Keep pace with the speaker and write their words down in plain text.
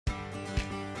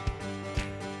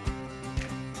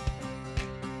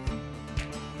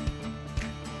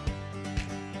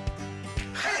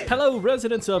Hello,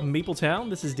 residents of Meepletown.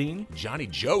 This is Dean. Johnny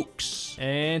Jokes.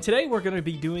 And today we're going to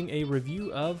be doing a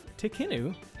review of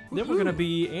Tekhenu. Then we're going to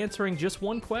be answering just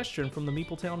one question from the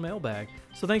Meepletown mailbag.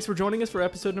 So thanks for joining us for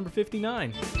episode number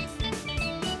 59.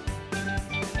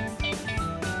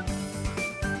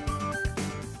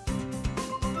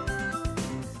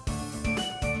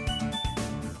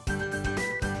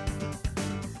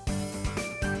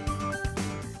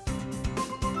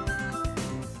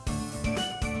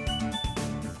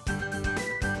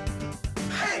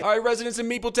 All right, residents in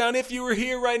Meepletown, if you were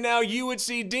here right now, you would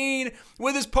see Dean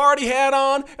with his party hat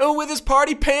on and with his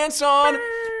party pants on.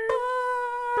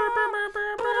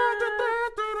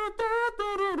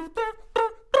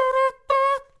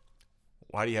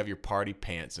 Why do you have your party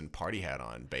pants and party hat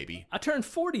on, baby? I turned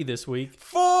 40 this week.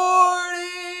 40!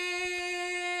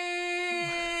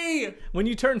 When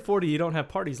you turn 40, you don't have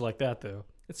parties like that, though.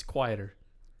 It's quieter.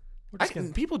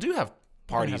 People do have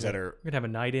parties that are... We're going to have a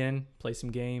night in, play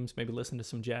some games, maybe listen to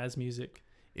some jazz music.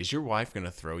 Is your wife going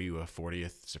to throw you a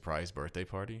 40th surprise birthday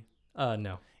party?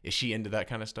 No. Is she into that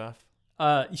kind of stuff?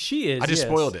 She is, I just yes.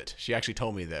 spoiled it. She actually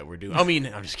told me that we're doing...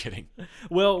 I'm just kidding.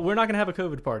 Well, we're not going to have a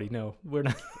COVID party. No, we're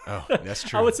not. Oh, that's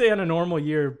true. I would say on a normal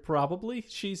year, probably.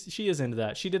 She is into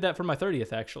that. She did that for my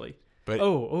 30th, actually. But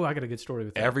I got a good story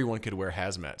with that. Everyone could wear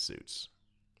hazmat suits,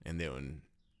 and then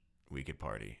we could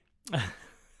party.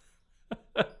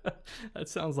 That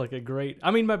sounds like a great... I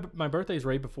mean, my birthday's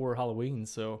right before Halloween,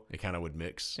 so... It kind of would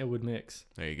mix. It would mix.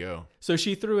 There you go. So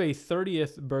she threw a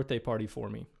 30th birthday party for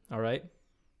me, all right?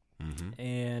 Mm-hmm.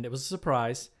 And it was a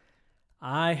surprise.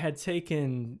 I had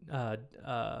taken,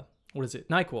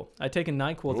 NyQuil. I'd taken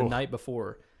NyQuil the night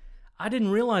before. I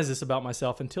didn't realize this about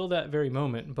myself until that very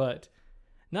moment, but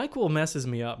NyQuil messes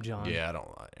me up, John. Yeah, I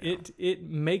don't like it. It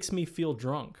makes me feel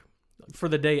drunk for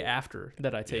the day after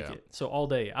that I take it. So all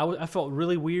day. I felt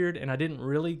really weird, and I didn't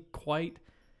really quite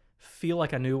feel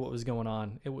like I knew what was going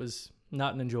on. It was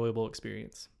not an enjoyable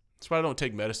experience. That's why I don't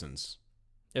take medicines.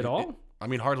 At all?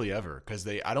 Hardly ever, because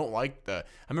I don't like I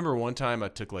remember one time I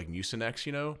took like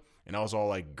Mucinex, and I was all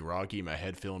like groggy, my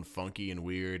head feeling funky and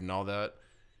weird and all that.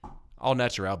 All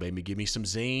natural, baby. Give me some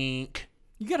zinc.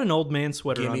 You got an old man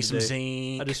sweater on Give me today. some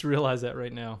zinc. I just realized that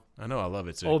right now. I know, I love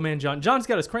it. Old man John. John's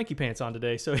got his cranky pants on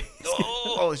today, so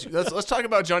let's talk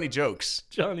about Johnny Jokes.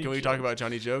 Can we Jokes. talk about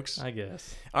Johnny Jokes? I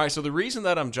guess. All right, so the reason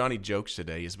that I'm Johnny Jokes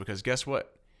today is because guess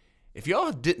what? If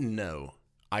y'all didn't know,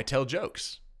 I tell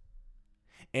jokes.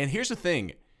 And here's the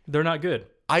thing. They're not good.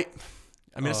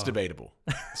 It's debatable.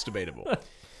 It's debatable.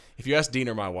 If you ask Dean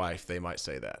or my wife, they might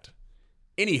say that.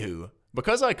 Anywho,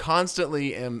 because I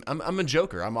constantly I'm a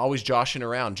joker. I'm always joking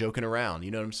around.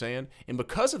 You know what I'm saying? And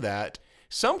because of that,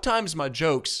 sometimes my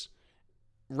jokes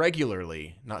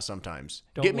regularly, not sometimes,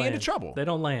 get me into trouble. They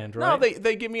don't land, right? No,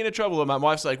 they get me into trouble. And my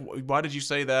wife's like, why did you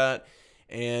say that?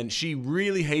 And she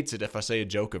really hates it if I say a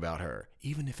joke about her,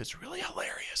 even if it's really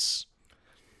hilarious.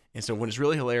 And so when it's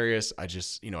really hilarious, I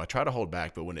just, I try to hold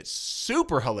back. But when it's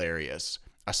super hilarious,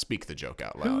 I speak the joke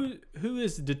out loud. Who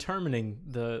is determining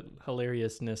the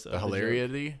hilariousness of the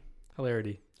hilarity?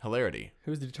 Hilarity.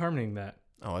 Who's determining that?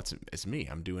 Oh, it's me.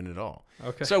 I'm doing it all.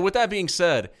 Okay. So with that being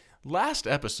said, last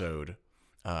episode,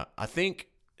 I think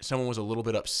someone was a little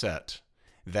bit upset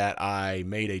that I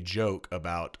made a joke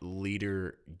about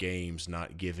Leader Games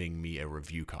not giving me a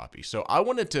review copy. So I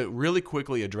wanted to really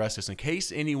quickly address this in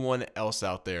case anyone else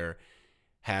out there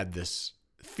had this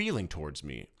feeling towards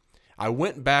me. I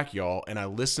went back, y'all, and I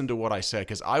listened to what I said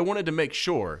because I wanted to make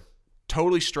sure,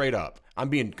 totally straight up, I'm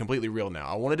being completely real now.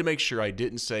 I wanted to make sure I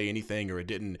didn't say anything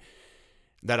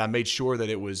that I made sure that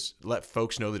it was, let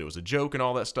folks know that it was a joke and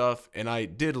all that stuff. And I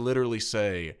did literally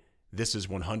say, this is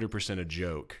 100% a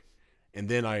joke. And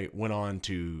then I went on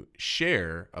to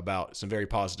share about some very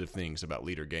positive things about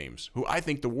Leader Games, who I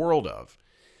think the world of.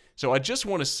 So I just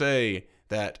want to say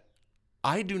that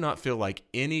I do not feel like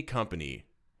any company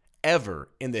ever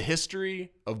in the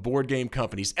history of board game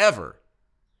companies ever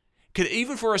could,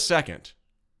 even for a second,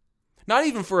 not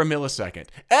even for a millisecond,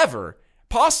 ever,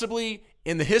 possibly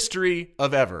in the history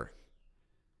of ever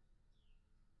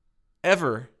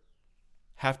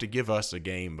have to give us a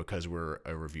game because we're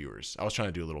reviewers. I was trying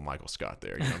to do a little Michael Scott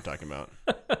there. You know what I'm talking about?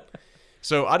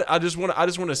 So I just want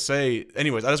to say,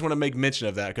 anyways, I just want to make mention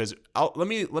of that because let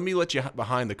me let you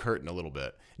behind the curtain a little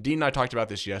bit. Dean and I talked about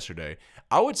this yesterday.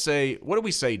 I would say, what do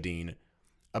we say, Dean?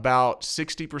 About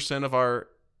 60% of our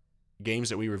games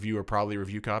that we review are probably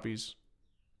review copies.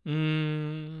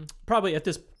 Probably at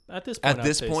this point. At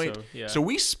this point, so, yeah. So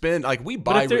we spend we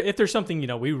buy. But if there's something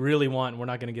we really want, and we're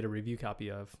not going to get a review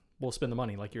copy of, we'll spend the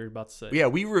money, like you're about to say. Yeah,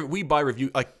 we buy review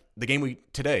the game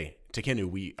today,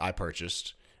 Tekhenu, I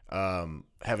purchased. Heaven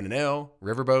and Ale,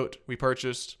 Riverboat, we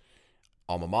purchased.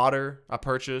 alma mater I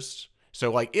purchased.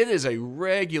 So like it is a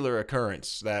regular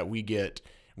occurrence that we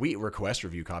request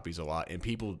review copies a lot, and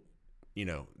people,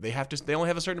 they only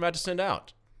have a certain amount to send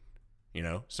out,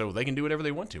 so they can do whatever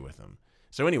they want to with them.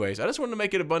 So anyways, I just wanted to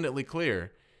make it abundantly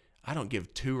clear. I don't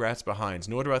give two rats behinds,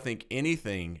 nor do I think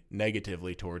anything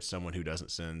negatively towards someone who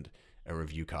doesn't send a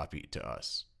review copy to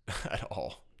us at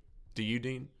all. Do you,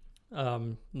 Dean?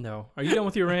 No. Are you done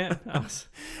with your rant?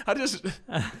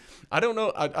 I don't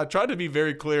know. I tried to be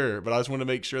very clear, but I just want to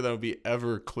make sure that it would be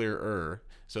ever clearer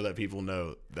so that people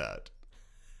know that.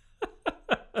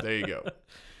 There you go.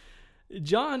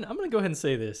 John, I'm going to go ahead and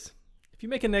say this. If you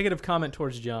make a negative comment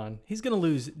towards John, he's going to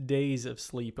lose days of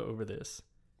sleep over this.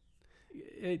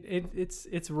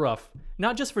 It's rough.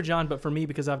 Not just for John, but for me,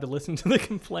 because I have to listen to the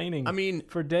complaining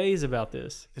for days about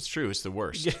this. It's true. It's the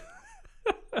worst.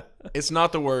 It's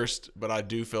not the worst, but I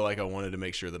do feel like I wanted to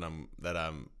make sure that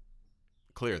I'm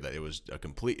clear that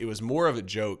it was more of a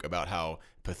joke about how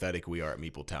pathetic we are at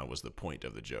Meepletown was the point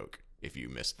of the joke. If you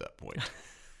missed that point,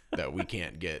 that we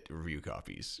can't get review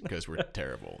copies because we're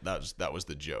terrible. That was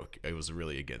the joke. It was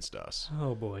really against us.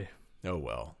 Oh boy. Oh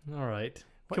well. All right.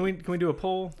 Can we do a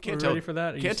poll? Are we ready for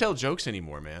that? Can't tell jokes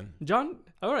anymore, man. John.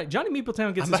 All right, Johnny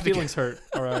Meepletown gets his feelings hurt.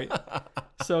 All right.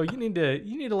 So you need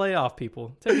to lay off,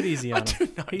 people. Take it easy on him.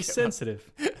 He's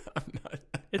sensitive. I'm not.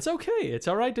 It's okay. It's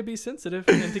all right to be sensitive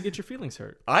and to get your feelings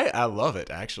hurt. I love it,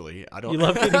 actually. You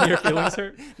love getting your feelings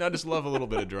hurt? No, I just love a little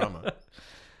bit of drama.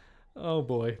 Oh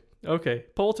boy. Okay.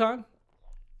 Poll time?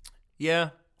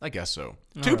 Yeah, I guess so.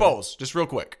 Two polls, just real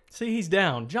quick. See, he's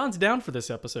down. John's down for this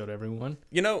episode, everyone.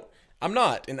 I'm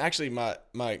not, and actually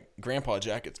my grandpa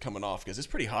jacket's coming off because it's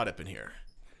pretty hot up in here.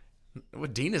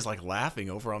 What Dean is like laughing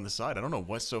over on the side. I don't know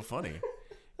what's so funny.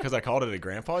 Because I called it a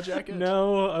grandpa jacket?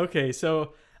 No, okay.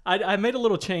 So I made a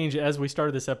little change as we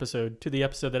started this episode to the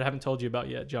episode that I haven't told you about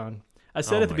yet, John. I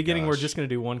said at the beginning we're just going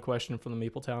to do one question from the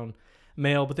Meepletown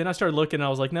mail, but then I started looking and I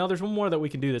was like, no, there's one more that we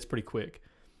can do that's pretty quick.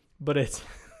 But it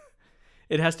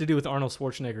has to do with Arnold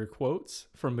Schwarzenegger quotes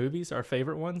from movies, our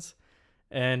favorite ones.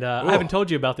 And I haven't told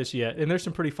you about this yet, and there's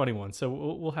some pretty funny ones. So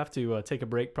we'll have to take a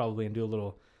break probably and do a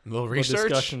little research,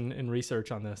 discussion and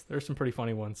research on this. There's some pretty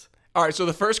funny ones. All right, so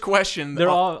the first question... They're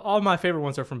all my favorite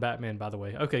ones are from Batman, by the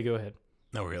way. Okay, go ahead.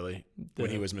 No, really? When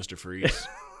he was Mr. Freeze?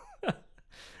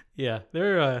 Yeah,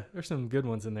 there's some good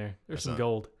ones in there. There's some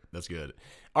gold. That's good.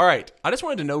 All right, I just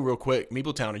wanted to know real quick,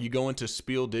 Meepletown, are you going to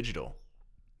Spiel Digital?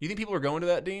 You think people are going to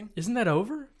that, Dean? Isn't that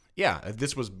over? Yeah,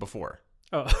 this was before.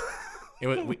 Oh.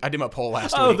 I did my poll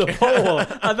last week. Oh, the poll.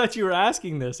 I thought you were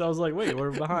asking this. I was like, wait, we're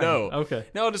behind. No. Okay.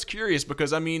 No, I'm just curious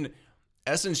because,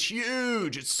 Essen's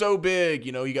huge. It's so big.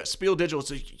 You got Spiel Digital. It's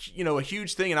a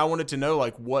huge thing. And I wanted to know,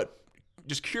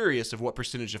 just curious of what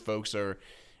percentage of folks we're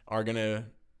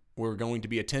going to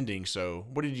be attending. So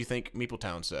what did you think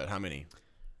Meepletown said? How many?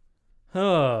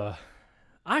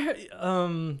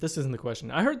 This isn't the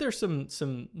question. I heard there's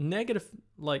some negative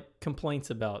complaints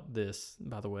about this,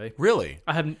 by the way. Really?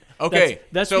 I haven't. Okay.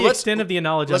 That's the extent of the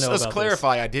knowledge I know about this. Let's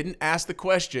clarify. I didn't ask the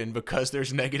question because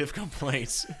there's negative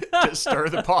complaints to stir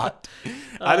the pot.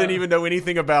 I didn't even know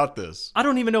anything about this. I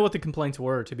don't even know what the complaints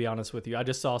were, to be honest with you. I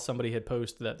just saw somebody had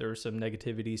posted that there was some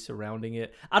negativity surrounding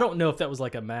it. I don't know if that was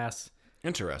like a mass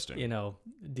interesting,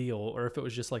 deal, or if it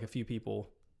was just like a few people.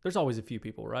 There's always a few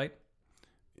people, right?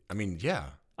 Yeah.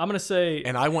 I'm going to say...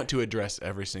 And I want to address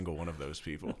every single one of those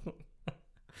people.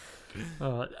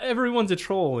 Everyone's a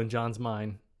troll in John's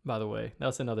mind, by the way.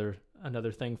 That's another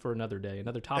thing for another day,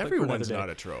 another topic for another day. Everyone's not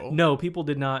a troll. No, people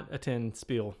did not attend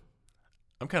Spiel.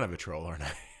 I'm kind of a troll, aren't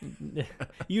I?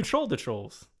 You trolled the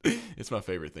trolls. It's my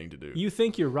favorite thing to do. You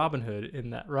think you're Robin Hood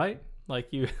in that, right?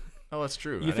 Oh, that's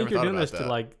true. You think you're doing this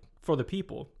for the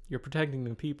people. You're protecting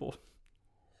the people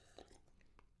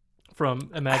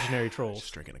from imaginary trolls.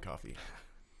 Just drinking a coffee.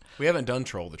 We haven't done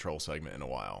the troll segment in a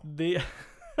while. We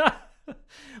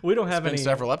don't have any. It's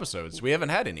been several episodes. We haven't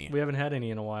had any. We haven't had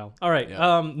any in a while. All right.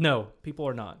 Yeah. No, people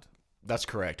are not. That's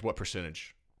correct. What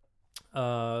percentage?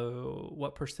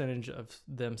 What percentage of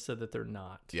them said that they're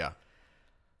not? Yeah.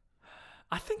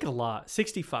 I think a lot.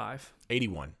 65.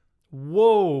 81.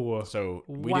 Whoa. So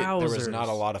there was not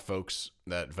a lot of folks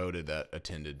that voted that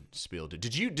attended Spiel.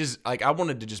 Did you I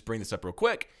wanted to just bring this up real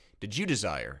quick. Did you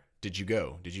desire? Did you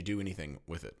go? Did you do anything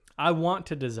with it? I want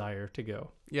to desire to go.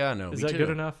 Yeah, no. Is that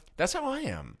good enough? That's how I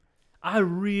am. I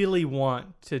really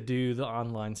want to do the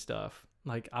online stuff.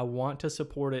 I want to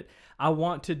support it. I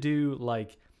want to do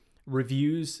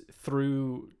reviews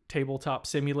through Tabletop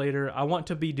Simulator. I want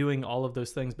to be doing all of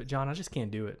those things, but John, I just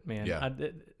can't do it, man. Yeah.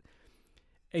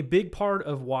 A big part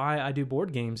of why I do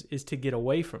board games is to get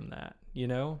away from that,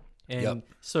 And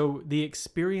so the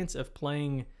experience of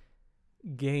playing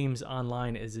games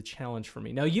online is a challenge for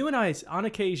me. Now, you and I, on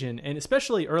occasion, and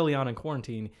especially early on in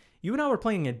quarantine, you and I were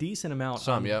playing a decent amount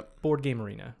on Board Game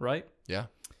Arena, right? Yeah.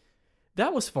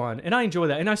 That was fun, and I enjoy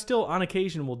that. And I still, on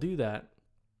occasion, will do that.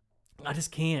 I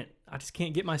just can't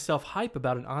get myself hype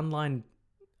about an online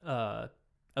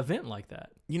event like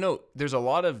that. You know, there's a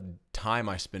lot of time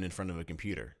I spend in front of a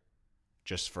computer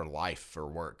just for life, for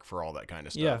work, for all that kind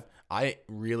of stuff. Yeah. I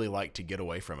really like to get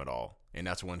away from it all. And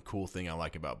that's one cool thing I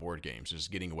like about board games is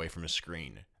getting away from a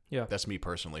screen. Yeah. That's me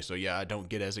personally. So yeah, I don't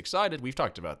get as excited. We've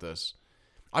talked about this.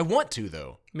 I want to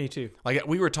though. Me too. Like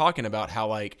we were talking about how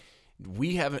like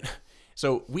we haven't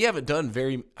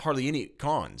done hardly any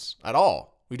cons at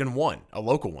all. We've done one, a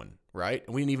local one, right?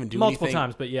 We didn't even do multiple anything.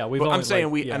 times, but yeah, we've. But only, I'm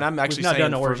saying like, and I'm actually we've not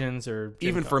saying done Origins or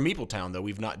even for Meepletown though,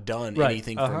 we've not done Right.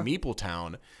 anything for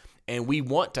Meepletown, and we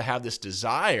want to have this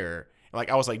desire. Like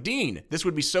I was like, Dean, this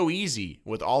would be so easy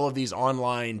with all of these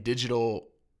online digital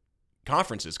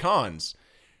conferences, cons.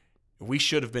 We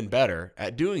should have been better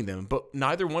at doing them, but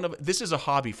neither one of this is a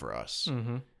hobby for us,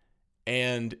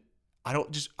 and I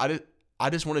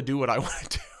just want to do what I want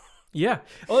to do. Yeah,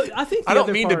 well, I think I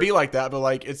don't mean to be like that, but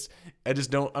like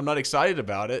I'm not excited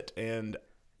about it, and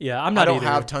yeah, I'm not. I don't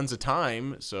have tons of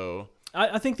time, so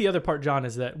I think the other part, John,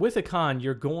 is that with a con,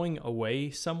 you're going away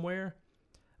somewhere.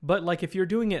 But like if you're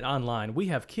doing it online, we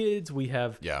have kids, we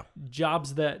have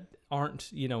jobs that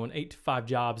aren't, an 8 to 5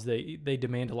 jobs. They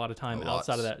demand a lot of time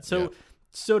outside of that.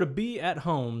 So to be at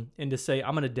home and to say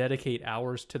I'm going to dedicate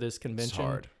hours to this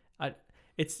convention,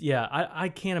 it's hard. I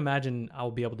can't imagine I'll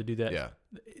be able to do that. Yeah.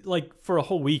 Like for a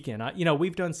whole weekend.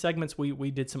 We've done segments.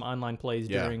 We did some online plays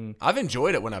during. I've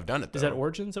enjoyed it when I've done it. Though. Is that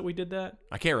Origins that we did that?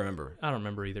 I can't remember. I don't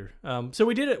remember either. So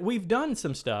we did it. We've done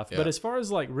some stuff, but as far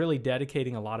as like really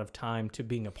dedicating a lot of time to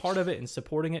being a part of it and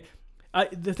supporting it,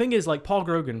 the thing is like Paul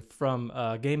Grogan from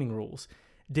Gaming Rules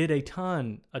did a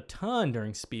ton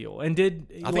during Spiel and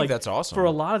I think that's awesome for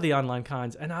a lot of the online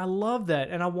cons, and I love that,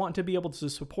 and I want to be able to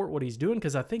support what he's doing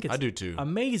because I think it's I do too.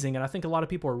 Amazing, and I think a lot of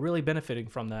people are really benefiting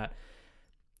from that.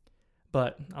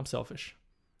 But I'm selfish.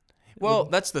 Well,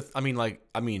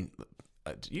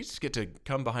 you just get to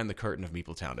come behind the curtain of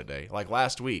Meepletown today. Like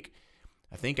last week,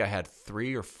 I think I had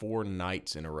 3 or 4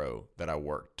 nights in a row that I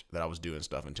worked, that I was doing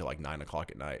stuff until like 9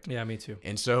 o'clock at night. Yeah, me too.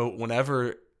 And so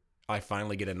whenever I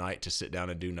finally get a night to sit down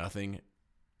and do nothing,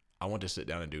 I want to sit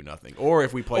down and do nothing. Or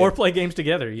if we play games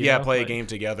together. Play a game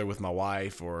together with my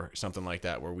wife or something like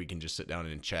that where we can just sit down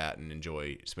and chat and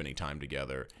enjoy spending time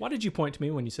together. Why did you point to me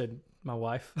when you said my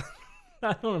wife?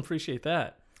 I don't appreciate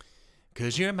that.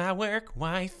 'Cause you're my work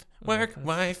wife, work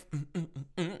wife.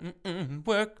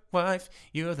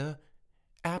 You're the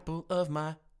apple of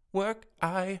my work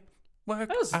eye,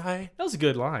 eye. That was a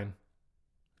good line.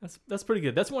 That's pretty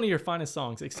good. That's one of your finest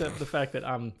songs, except the fact that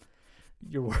I'm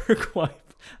your work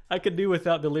wife. I could do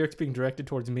without the lyrics being directed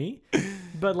towards me,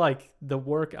 but like the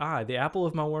work eye, the apple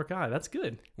of my work eye. That's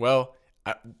good. Well,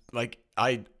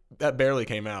 that barely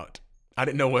came out. I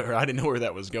didn't know where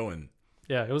that was going.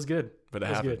 Yeah, it was good. But it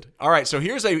happened. Good. All right, so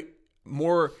here's a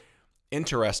more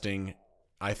interesting,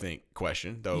 I think,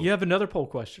 question. Though you have another poll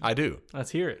question. I do. Let's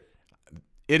hear it.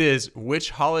 It is, which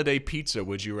holiday pizza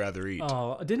would you rather eat?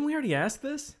 Oh, didn't we already ask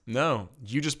this? No,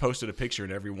 you just posted a picture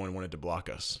and everyone wanted to block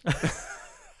us.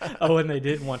 Oh, and they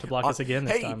did want to block us again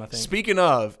this time, I think. Speaking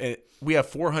of, we have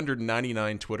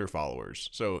 499 Twitter followers.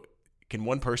 So can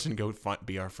one person go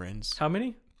be our friends? How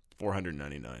many?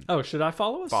 499. Oh, should I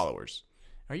follow us? Followers.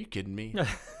 Are you kidding me?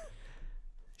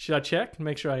 Should I check and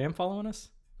make sure I am following us?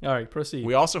 All right, proceed.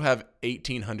 We also have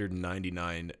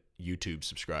 1,899 YouTube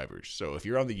subscribers. So if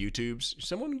you're on the YouTubes,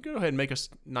 someone go ahead and make us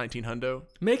 1,900.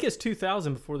 Make us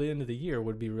 2,000 before the end of the year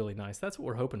would be really nice. That's what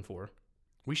we're hoping for.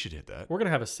 We should hit that. We're going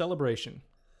to have a celebration.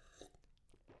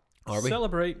 Are we?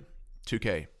 Celebrate.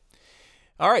 2K.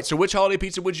 All right, so which holiday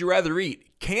pizza would you rather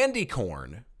eat? Candy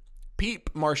corn, Peep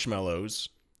marshmallows,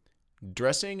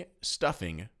 dressing,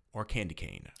 stuffing, or candy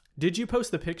cane? Did you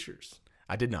post the pictures?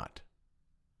 I did not.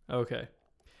 Okay.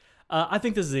 I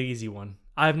think this is an easy one.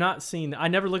 I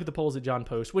never look at the polls that John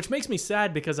posts, which makes me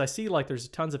sad because I see like there's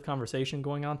tons of conversation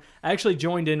going on. I actually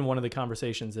joined in one of the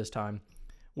conversations this time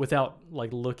without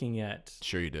like looking at.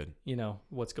 Sure you did.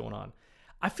 What's going on.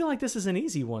 I feel like this is an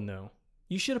easy one though.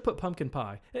 You should have put pumpkin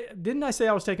pie. Didn't I say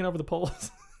I was taking over the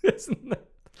polls?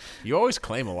 You always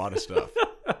claim a lot of stuff.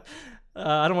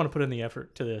 I don't want to put in the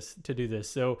effort to do this.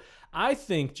 So I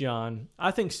think, John,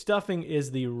 stuffing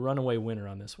is the runaway winner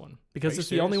on this one because it's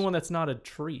the only one that's not a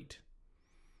treat.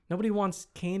 Nobody wants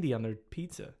candy on their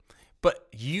pizza.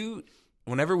 But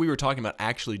whenever we were talking about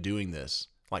actually doing this,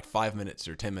 like 5 minutes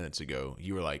or 10 minutes ago,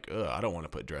 you were like, I don't want to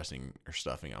put dressing or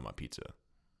stuffing on my pizza.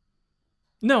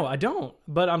 No, I don't.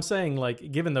 But I'm saying,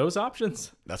 like, given those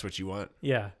options, That's what you want.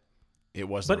 yeah. It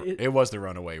was But it was the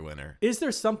runaway winner. Is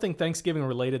there something Thanksgiving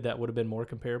related that would have been more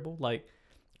comparable, like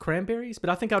cranberries? But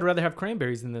I think I'd rather have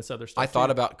cranberries than this other stuff. I thought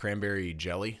about cranberry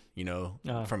jelly,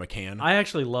 from a can. I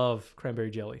actually love cranberry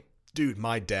jelly. Dude,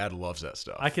 my dad loves that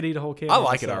stuff. I could eat a whole can. I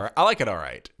like it all right. I like it all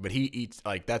right, but he eats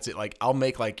like that's it. Like I'll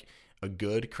make like a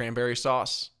good cranberry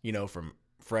sauce, from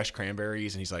fresh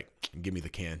cranberries, and he's like, "Give me the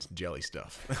canned jelly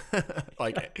stuff."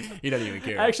 Like he doesn't even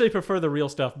care. I actually prefer the real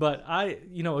stuff, but a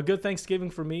good Thanksgiving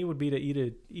for me would be to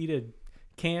eat a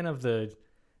can of the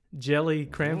jelly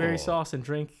cranberry sauce and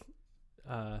drink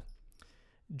a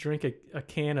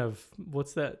can of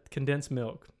what's that, condensed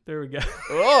milk. There we go.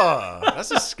 Oh, that's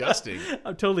disgusting.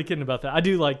 I'm totally kidding about that. I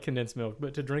do like condensed milk,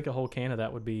 but to drink a whole can of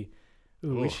that would be.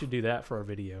 Ooh, we should do that for our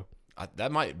video.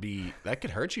 That could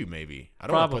hurt you maybe. I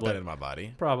don't want to put that in my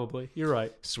body. Probably. You're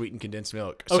right. Sweetened condensed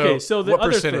milk. Okay, so the what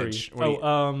other percentage?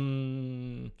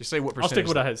 three. Just say what percentage. I'll stick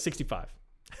with what I had, 65.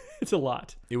 It's a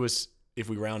lot. It was, if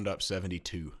we round up,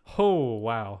 72. Oh,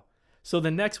 wow. So the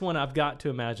next one I've got to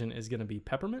imagine is going to be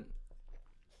peppermint?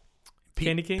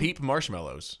 Candy cane? Peep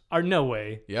marshmallows. Or no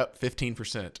way. Yep,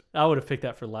 15%. I would have picked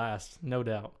that for last, no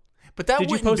doubt. But that Did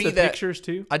you wouldn't post be the that. pictures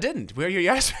too? I didn't. Where you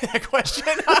asked me that question?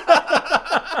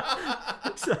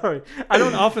 Sorry. I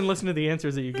don't often listen to the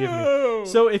answers that you give me.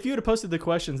 So if you would have posted the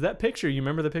questions, that picture, you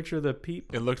remember the picture of the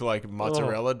Peep? It looked like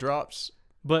mozzarella drops.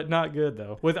 But not good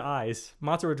though. With eyes.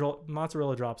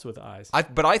 Mozzarella drops with eyes. I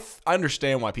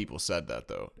understand why people said that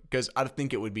though, because I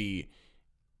think it would be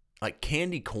like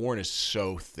candy corn is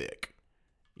so thick,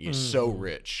 so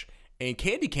rich, and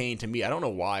candy cane to me, I don't know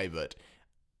why, but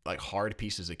like hard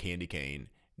pieces of candy cane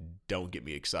don't get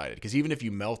me excited, because even if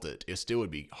you melt it, it still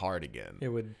would be hard again. It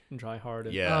would dry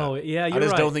hard. Yeah. Oh yeah, you're I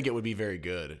just right. don't think it would be very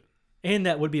good. And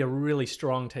that would be a really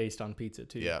strong taste on pizza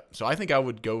too. Yeah. So I think I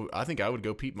would go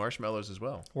Peep marshmallows as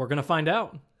well. We're gonna find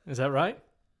out. Is that right?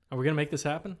 Are we gonna make this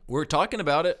happen? We're talking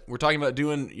about it. We're talking about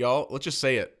doing, y'all. Let's just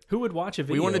say it. Who would watch a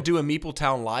video? We want to do a Meeple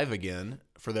Town live again.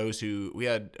 For those who, we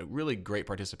had a really great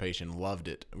participation, loved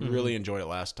it. We really enjoyed it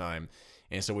last time,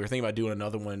 and so we were thinking about doing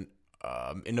another one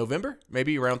in November,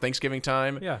 maybe around Thanksgiving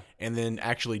time. Yeah. And then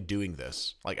actually doing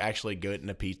this, like actually getting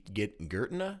a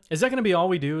Is that gonna be all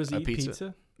we do? Is eat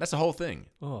pizza? That's the whole thing.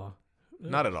 Oh,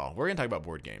 Not at all. We're gonna talk about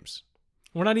board games.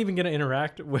 we're not even gonna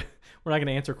interact. We're not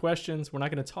gonna answer questions. We're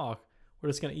not gonna talk. We're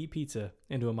just gonna eat pizza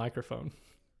into a microphone.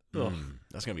 Ugh.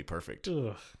 That's gonna be perfect.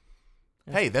 Ugh.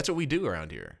 Hey, that's what we do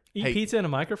around here. Eat pizza in a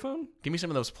microphone? Give me some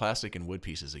of those plastic and wood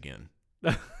pieces again.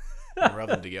 And rub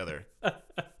them together.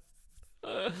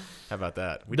 How about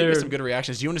that? We did get some good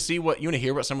reactions. Do you want to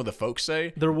hear what some of the folks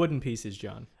say? They're wooden pieces,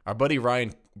 John. Our buddy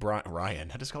Ryan,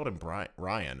 I just called him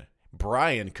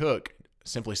Brian Cook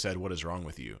simply said, "What is wrong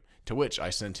with you?" To which I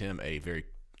sent him a very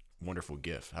wonderful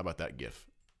GIF. How about that GIF?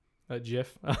 A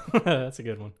GIF? That's a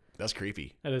good one. That's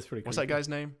creepy. That is pretty creepy. What's that guy's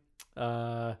name?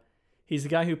 He's the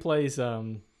guy who plays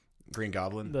Green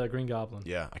Goblin? The Green Goblin.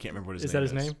 Yeah, I can't remember what his Is name that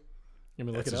is. his name? You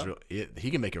want me to look it up?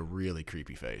 He can make a really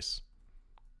creepy face.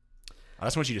 I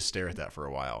just want you to stare at that for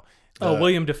a while.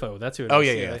 William Dafoe. That's who it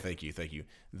is. Yeah. Thank you.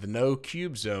 The no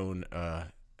cube zone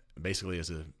basically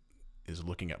is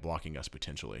looking at blocking us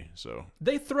potentially. So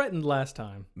they threatened last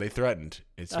time. They threatened.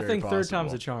 It's very I think possible. third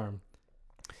time's a charm.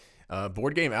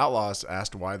 Board Game Outlaws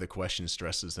asked why the question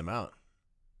stresses them out.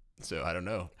 So I don't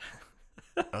know.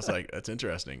 I was like, that's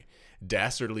interesting.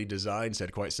 Dastardly Design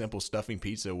said, quite simple, stuffing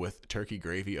pizza with turkey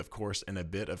gravy, of course, and a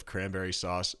bit of cranberry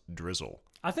sauce drizzle.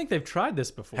 I think they've tried this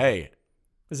before. Hey.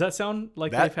 Does that sound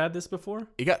like they've had this before?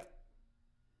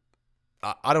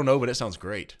 I don't know, but it sounds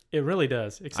great. It really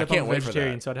does. Except I can't I'm wait for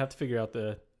vegetarian, that. So I'd have to figure out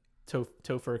the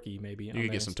tofurkey maybe. You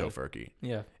could get some tofurkey.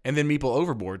 Yeah. And then Meeple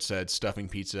Overboard said stuffing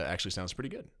pizza actually sounds pretty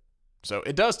good. So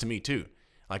it does to me too.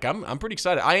 Like I'm pretty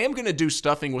excited. I am gonna do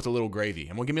stuffing with a little gravy.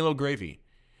 I'm gonna give me a little gravy.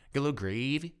 Get a little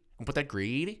gravy. And put that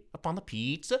gravy up on the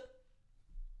pizza.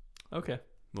 Okay.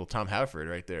 Little Tom Haverford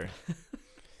right there.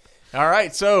 All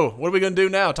right, so what are we going to do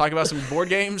now? Talk about some board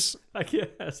games? I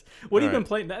guess. What have you been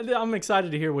playing? I'm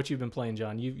excited to hear what you've been playing,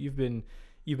 John. You've been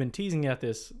teasing at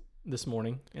this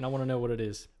morning, and I want to know what it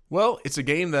is. Well, it's a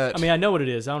game that... I mean, I know what it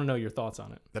is. I want to know your thoughts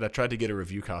on it. That I tried to get a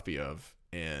review copy of,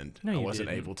 and I wasn't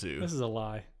able to. This is a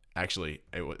lie. Actually,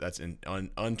 that's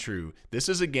untrue. This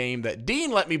is a game that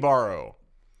Dean let me borrow.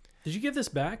 Did you give this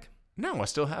back? No, I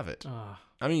still have it.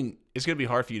 I mean, it's going to be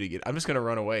hard for you to get. I'm just going to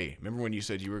run away. Remember when you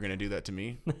said you were going to do that to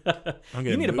me?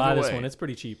 You need to buy this one. It's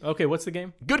pretty cheap. Okay, what's the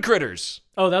game? Good Critters.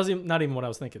 Oh, that was not even what I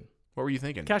was thinking. What were you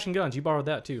thinking? Cash and Guns. You borrowed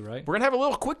that too, right? We're going to have a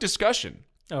little quick discussion.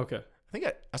 Okay. I think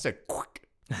I said quick.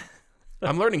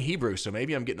 I'm learning Hebrew, so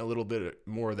maybe I'm getting a little bit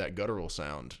more of that guttural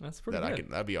sound. That's pretty good.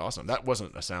 That'd be awesome. That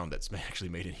wasn't a sound that's actually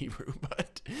made in Hebrew,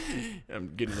 but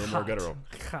I'm getting a little more guttural.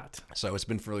 Hot. So it's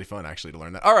been really fun actually to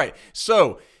learn that. All right,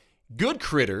 so Good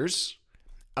Critters.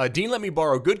 Dean let me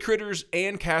borrow Good Critters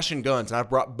and Cash and Guns, and I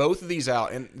brought both of these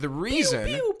out. And the reason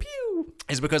Pew, pew.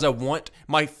 is because I want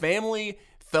my family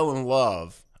fell in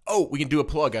love. Oh, we can do a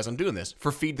plug as I'm doing this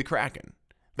for Feed the Kraken.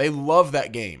 They love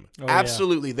that game. Oh,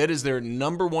 Absolutely. Yeah. That is their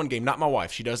number one game. Not my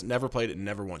wife. She never played it and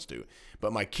never wants to.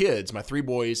 But my kids, my 3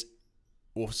 boys,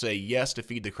 will say yes to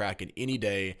Feed the Kraken any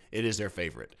day. It is their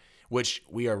favorite, which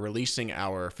we are releasing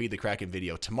our Feed the Kraken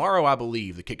video tomorrow, I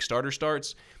believe. The Kickstarter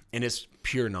starts, and it's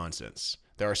pure nonsense.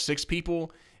 There are 6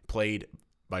 people played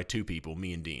by 2 people,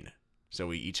 me and Dean. So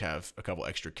we each have a couple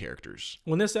extra characters.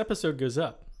 When this episode goes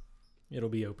up, it'll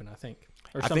be open, I think.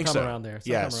 Or sometime so. around there.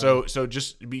 Yeah, so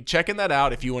just be checking that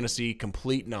out if you want to see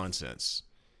complete nonsense.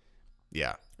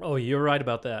 Yeah. Oh, you're right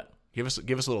about that. Give us a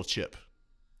little chip.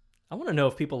 I want to know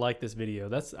if people like this video.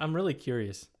 I'm really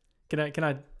curious. Can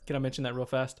I mention that real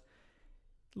fast?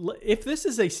 If this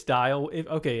is a style, I'm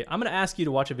going to ask you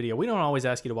to watch a video. We don't always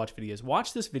ask you to watch videos.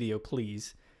 Watch this video,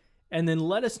 please, and then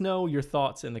let us know your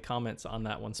thoughts in the comments on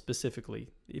that one specifically.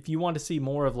 If you want to see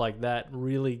more of like that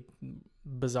really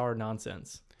bizarre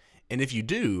nonsense. And if you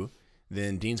do,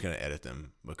 then Dean's going to edit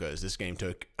them because this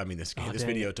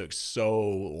video took so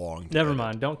long to Never edit.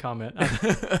 mind. Don't comment.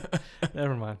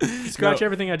 Never mind. Scratch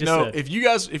everything I just said. If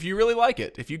you really like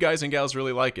it, if you guys and gals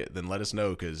really like it, then let us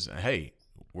know because, hey,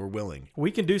 we're willing. We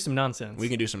can do some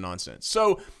nonsense.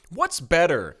 So what's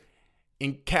better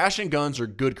in Cash and Guns or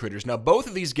Good Critters? Now, both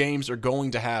of these games are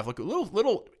going to have like a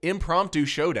little impromptu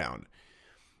showdown.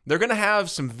 They're going to have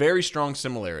some very strong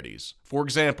similarities. For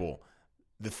example,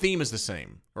 the theme is the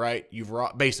same, right? You've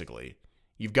got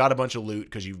a bunch of loot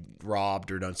because you've robbed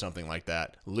or done something like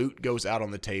that. Loot goes out on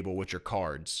the table with your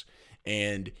cards,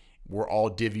 and we're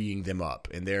all divvying them up.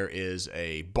 And there is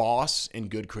a boss in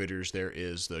Good Critters. There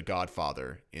is the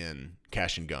Godfather in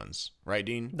Cash and Guns, right,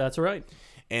 Dean? That's right.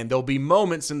 And there'll be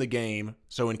moments in the game.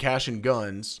 So in Cash and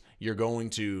Guns, you're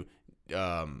going to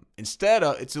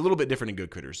it's a little bit different in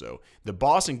Good Critters though. The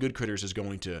boss in Good Critters is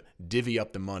going to divvy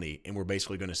up the money, and we're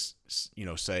basically going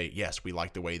to say yes, we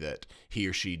like the way that he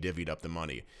or she divvied up the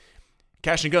money.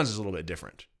 Cash and Guns is a little bit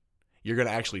different. You're going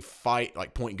to actually fight,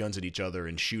 like point guns at each other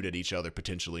and shoot at each other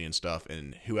potentially and stuff,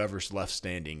 and whoever's left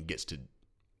standing gets to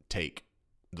take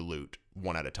the loot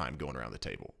one at a time going around the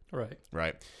table. Right.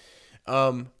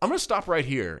 I'm going to stop right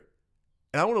here,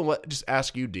 and I want to just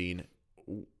ask you, Dean,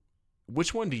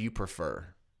 which one do you prefer?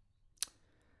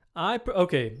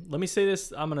 Okay, let me say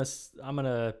this. I'm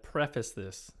gonna preface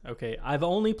this. Okay, I've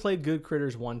only played Good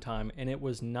Critters one time, and it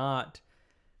was not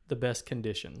the best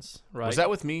conditions. Right? Was that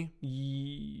with me?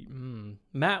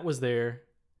 Matt was there.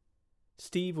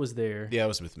 Steve was there. Yeah, it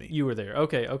was with me. You were there.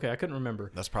 Okay. I couldn't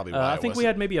remember. That's probably why. I think we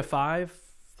had maybe a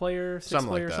 5-player,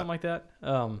 6-player, something like that.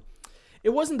 It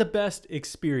wasn't the best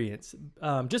experience,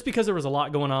 just because there was a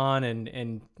lot going on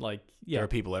and like, yeah. There were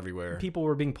people everywhere. People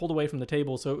were being pulled away from the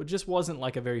table, so it just wasn't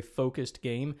like a very focused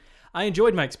game. I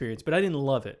enjoyed my experience, but I didn't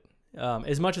love it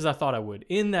as much as I thought I would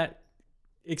in that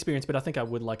experience, but I think I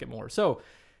would like it more. So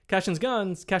Cash and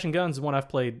Guns is one I've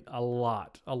played a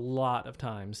lot of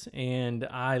times, and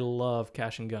I love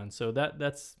Cash and Guns. So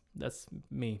that's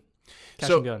me,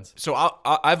 Cash and Guns. So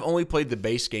I've only played the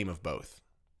base game of both.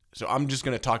 So I'm just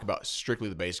going to talk about strictly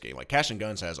the base game. Like Cash and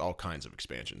Guns has all kinds of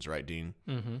expansions, right, Dean?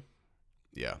 Mm-hmm.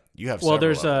 Yeah. You have several. Well,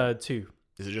 there's 2.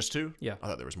 Is it just 2? Yeah. I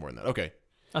thought there was more than that. Okay.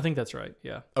 I think that's right.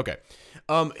 Yeah. Okay.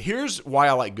 Here's why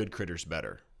I like Good Critters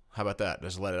better. How about that?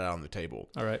 Just let it out on the table.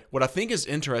 All right. What I think is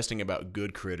interesting about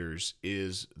Good Critters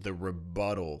is the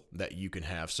rebuttal that you can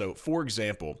have. So, for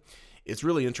example, it's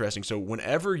really interesting. So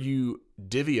whenever you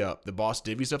divvy up, the boss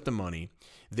divvies up the money,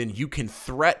 then you can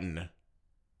threaten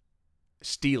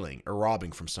stealing or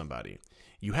robbing from somebody.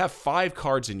 You have 5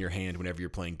 cards in your hand whenever you're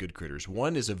playing Good Critters.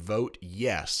 One is a vote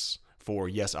yes for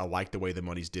yes, I like the way the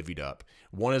money's divvied up.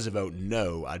 One is a vote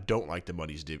no, I don't like the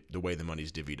way the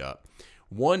money's divvied up.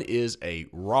 One is a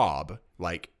rob,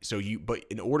 but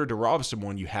in order to rob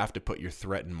someone, you have to put your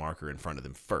threaten marker in front of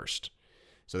them first.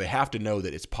 So they have to know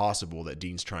that it's possible that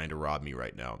Dean's trying to rob me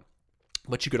right now.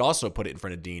 But you could also put it in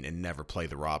front of Dean and never play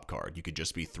the rob card. You could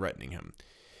just be threatening him.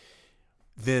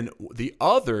 Then the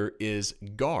other is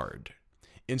guard.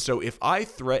 And so if I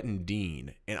threaten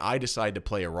Dean and I decide to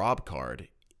play a rob card,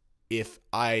 if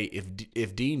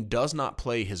Dean does not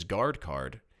play his guard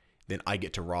card, then I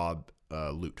get to rob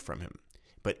loot from him.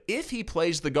 But if he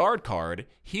plays the guard card,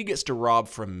 he gets to rob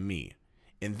from me.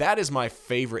 And that is my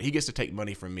favorite. He gets to take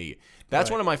money from me. That's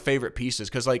right. One of my favorite pieces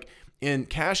because, like, in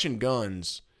Cash and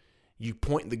Guns, you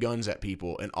point the guns at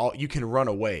people, and all you can run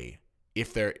away.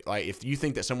 If you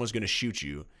think that someone's going to shoot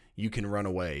you, you can run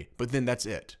away. But then that's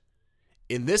it.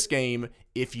 In this game,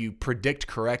 if you predict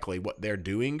correctly what they're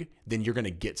doing, then you're going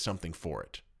to get something for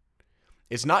it.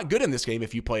 It's not good in this game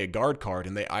if you play a guard card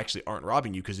and they actually aren't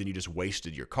robbing you, because then you just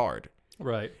wasted your card.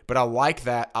 Right. But I like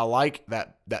that. I like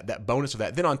that bonus of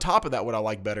that. Then on top of that, what I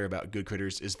like better about Good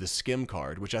Critters is the skim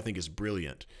card, which I think is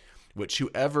brilliant. Which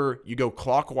whoever, you go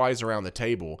clockwise around the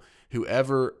table,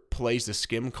 whoever plays the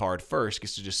skim card first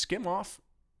gets to just skim off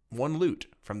one loot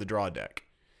from the draw deck.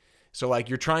 So like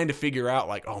you're trying to figure out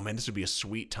like, oh man, this would be a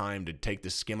sweet time to take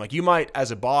this skim. Like you might,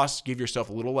 as a boss, give yourself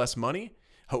a little less money.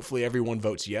 Hopefully everyone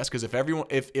votes yes, because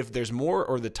if there's more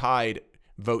or the tide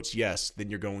votes yes, then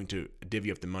you're going to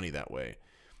divvy up the money that way.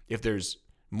 If there's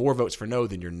more votes for no,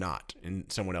 then you're not, and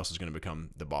someone else is going to become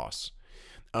the boss.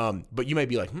 But you may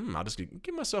be like, I'll just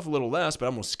give myself a little less, but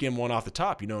I'm going to skim one off the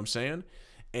top. You know what I'm saying?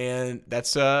 And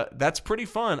that's pretty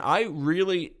fun. I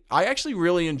actually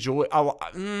really enjoy.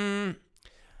 I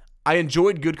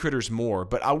enjoyed Good Critters more,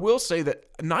 but I will say that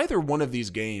neither one of these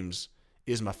games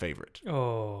is my favorite.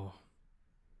 Oh.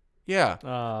 Yeah.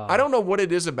 I don't know what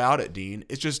it is about it, Dean.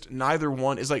 It's just neither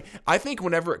one is like, I think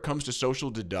whenever it comes to social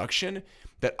deduction,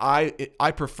 that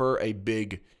I prefer a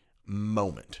big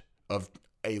moment of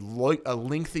a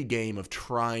lengthy game of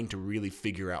trying to really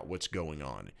figure out what's going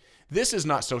on. This is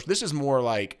not social. This is more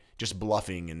like just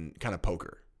bluffing and kind of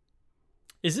poker.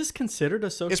 Is this considered a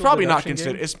social? It's probably not deduction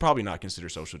considered. game? It's probably not considered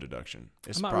social deduction.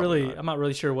 I'm not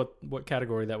really sure what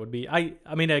category that would be. I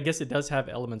mean, I guess it does have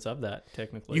elements of that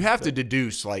technically. You have to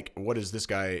deduce like, what is this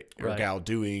guy or Right. gal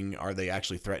doing? Are they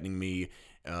actually threatening me?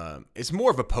 It's more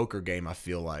of a poker game, I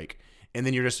feel like. And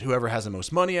then you're just whoever has the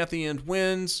most money at the end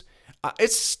wins.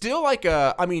 It's still like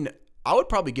I would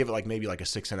probably give it like maybe like a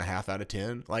 6.5 out of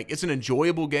 10. Like it's an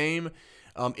enjoyable game.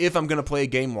 If I'm going to play a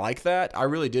game like that, I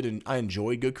really did. I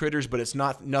enjoyed Good Critters, but it's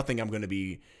nothing I'm going to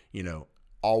be,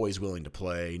 always willing to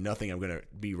play. Nothing I'm going to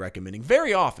be recommending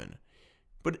very often.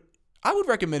 But I would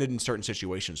recommend it in certain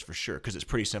situations for sure, because it's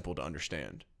pretty simple to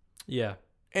understand. Yeah.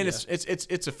 And Yeah.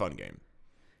 it's a fun game.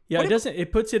 Yeah,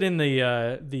 it puts it in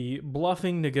the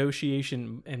bluffing,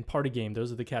 negotiation, and party game.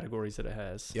 Those are the categories that it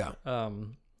has. Yeah.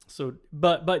 So,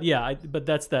 but yeah, but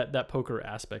that's that poker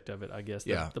aspect of it, I guess.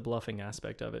 The bluffing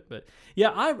aspect of it. But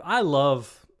yeah, I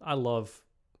love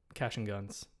Cash and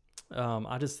Guns.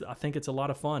 I think it's a lot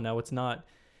of fun. Now it's not,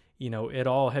 at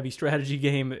all heavy strategy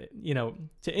game,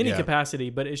 to any capacity,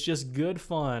 but it's just good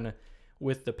fun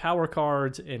with the power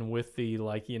cards and with the,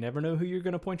 like, you never know who you're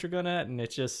going to point your gun at. And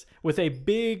it's just with a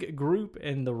big group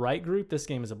and the right group, this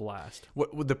game is a blast.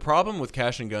 What the problem with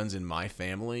Cash and Guns in my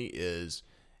family is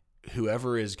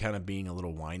whoever is kind of being a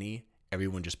little whiny,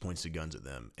 everyone just points the guns at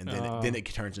them. And then it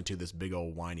turns into this big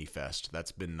old whiny fest.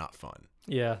 That's been not fun.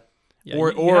 Yeah. Yeah,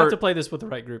 or you have to play this with the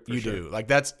right group. For you sure. do. Like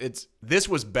this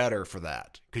was better for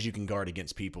that, because you can guard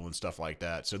against people and stuff like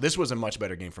that. So this was a much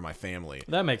better game for my family.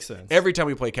 That makes sense. Every time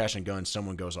we play Cash and Guns,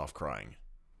 someone goes off crying.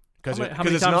 How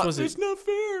many times was it? It's not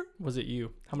fair. Was it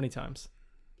you? How many times?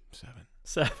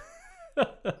 7.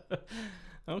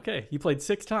 Okay, you played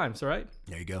 6 times, right?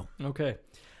 There you go. Okay.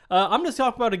 I'm going to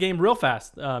talk about a game real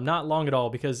fast, not long at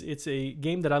all, because it's a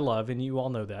game that I love, and you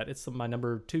all know that. It's my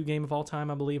number 2 game of all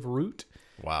time, I believe, Root.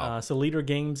 Wow. It's a Leader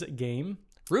Games game.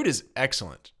 Root is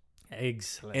excellent.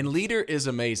 Excellent. And Leader is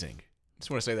amazing.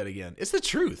 Just want to say that again. It's the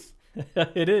truth.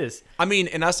 It is. I mean,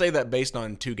 and I say that based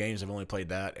on 2 games. I've only played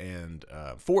that and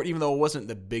Fort. Even though I wasn't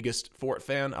the biggest Fort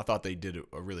fan, I thought they did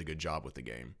a really good job with the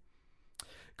game.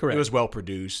 Correct. It was well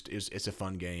produced. It's a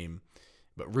fun game.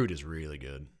 But Root is really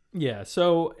good. Yeah.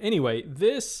 So anyway,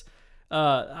 this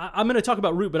I'm going to talk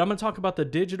about Root, but I'm going to talk about the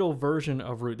digital version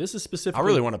of Root. This is specifically I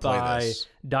really want to play by this.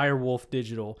 Direwolf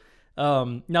Digital.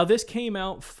 Now this came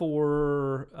out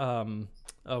for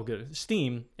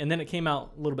Steam, and then it came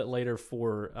out a little bit later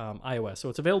for iOS. So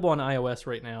it's available on iOS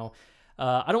right now.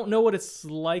 I don't know what it's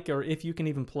like, or if you can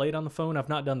even play it on the phone. I've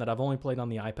not done that. I've only played on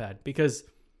the iPad, because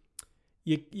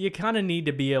you kind of need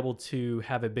to be able to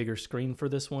have a bigger screen for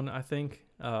this one, I think.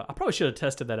 I probably should have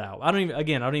tested that out. I don't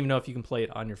even know if you can play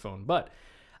it on your phone, but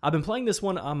I've been playing this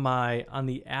one on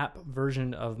the app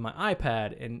version of my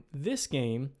iPad, and this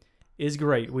game is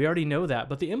great. We already know that,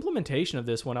 but the implementation of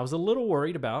this one, I was a little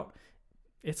worried about.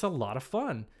 It's a lot of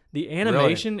fun. The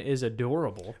animation is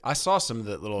adorable. I saw some of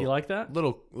the little. You like that?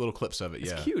 Little clips of it.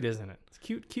 It's yeah. cute, isn't it?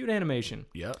 It's cute animation.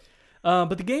 Yep.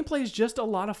 But the gameplay is just a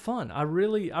lot of fun. I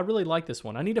really like this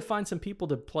one. I need to find some people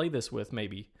to play this with,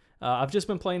 maybe. I've just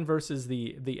been playing versus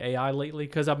the AI lately,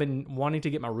 because I've been wanting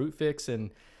to get my Root fix, and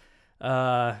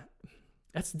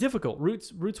that's difficult.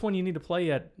 Root's one you need to play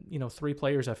at 3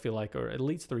 players, I feel like, or at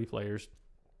least 3 players.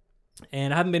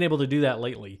 and I haven't been able to do that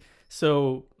lately.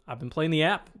 So I've been playing the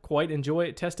app, quite enjoy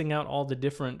it, testing out all the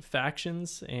different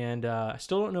factions, and I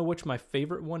still don't know which my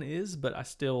favorite one is, but I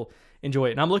still enjoy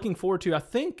it. And I'm looking forward to, I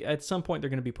think at some point they're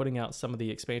going to be putting out some of the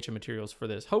expansion materials for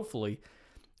this. Hopefully,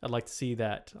 I'd like to see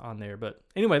that on there. But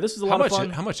anyway, this is a lot of fun.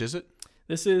 How much is it?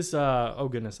 This is, oh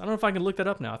goodness, I don't know if I can look that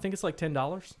up now. I think it's like $10.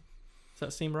 Does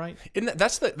that seem right?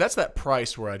 That's that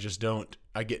price where I just don't,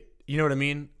 you know what I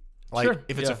mean? Like Sure,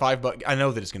 if it's a $5, I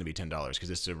know that it's going to be $10 because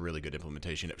it's a really good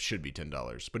implementation. It should be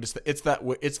 $10, but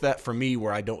it's that for me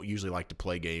where I don't usually like to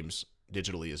play games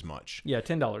digitally as much. Yeah,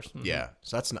 $10. Mm-hmm. Yeah,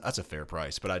 so that's a fair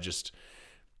price. But I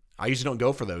usually don't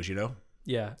go for those. You know,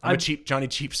 Yeah, I'm a Johnny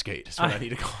Cheapskate. Is what I need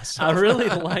to call myself. I really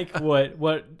like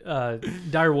what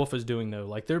Dire Wolf is doing though.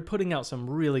 Like they're putting out some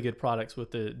really good products with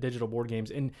the digital board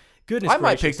games. And goodness, I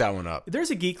might gracious, pick that one up.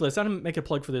 There's a geek list. I'm gonna make a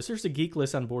plug for this. There's a geek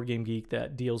list on Board Game Geek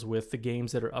that deals with the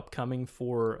games that are upcoming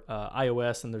for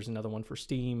iOS, and there's another one for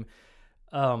Steam.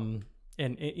 And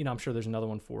I'm sure there's another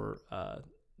one for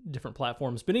different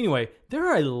platforms. But anyway, there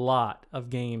are a lot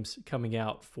of games coming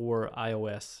out for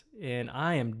iOS, and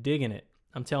I am digging it.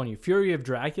 I'm telling you, Fury of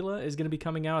Dracula is going to be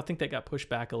coming out. I think that got pushed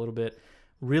back a little bit.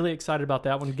 Really excited about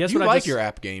that one. Guess you what? like your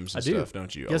app games and stuff,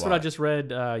 don't you? Guess what I just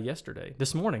read yesterday?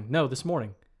 This morning.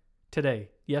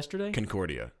 Today. Yesterday?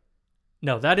 Concordia.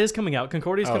 No, that is coming out.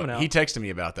 Concordia is coming out. He texted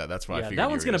me about that. That's why I figured that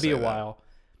one's going to be a that. while.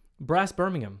 Brass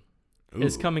Birmingham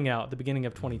is coming out at the beginning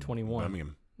of 2021.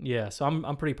 Birmingham. Yeah, so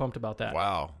I'm pretty pumped about that.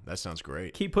 Wow, that sounds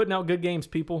great. Keep putting out good games,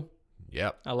 people.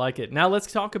 Yep. I like it. Now let's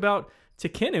talk about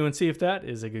Tekhenu and see if that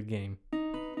is a good game.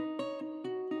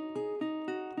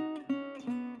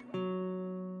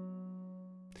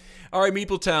 All right,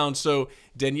 Meepletown. So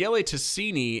Daniele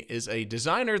Tassini is a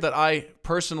designer that I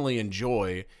personally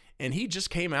enjoy, and he just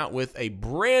came out with a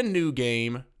brand new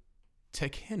game,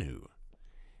 Tekhenu.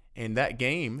 And that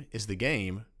game is the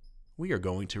game we are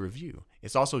going to review.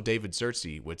 It's also David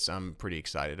Sirtzi, which I'm pretty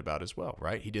excited about as well,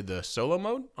 right? He did the solo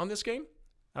mode on this game,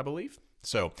 I believe.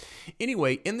 So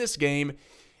anyway, in this game,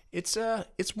 it's kind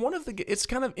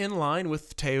of in line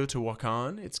with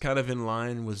Teotihuacan. It's kind of in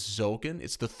line with Tzolk'in.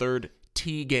 It's the third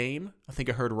T game, I think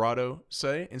I heard Rado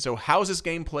say. And so how's this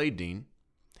game played, Dean?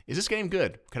 Is this game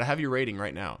good? Could I have your rating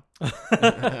right now?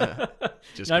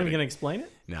 Just not even going to explain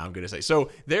it? No, I'm going to say. So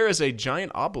there is a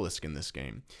giant obelisk in this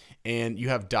game, and you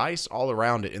have dice all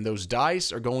around it, and those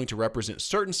dice are going to represent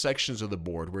certain sections of the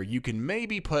board where you can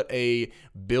maybe put a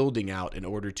building out in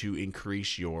order to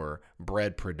increase your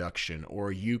bread production,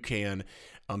 or you can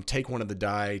take one of the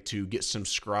die to get some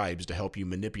scribes to help you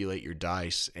manipulate your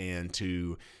dice and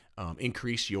to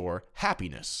increase your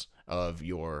happiness of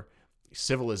your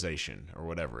civilization, or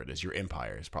whatever it is. Your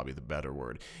empire is probably the better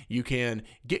word. You can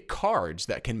get cards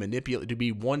that can manipulate to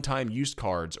be one-time use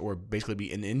cards, or basically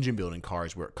be an engine building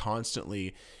cards where it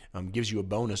constantly gives you a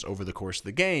bonus over the course of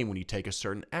the game when you take a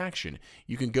certain action.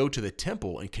 You can go to the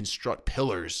temple and construct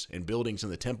pillars and buildings in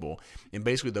the temple, and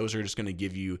basically those are just going to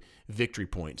give you victory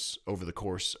points over the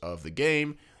course of the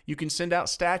game. You can send out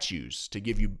statues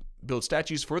to build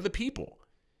statues for the people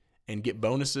and get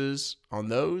bonuses on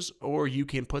those, or you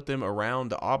can put them around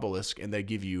the obelisk and they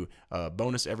give you a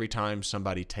bonus every time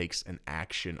somebody takes an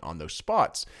action on those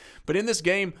spots. But in this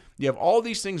game, you have all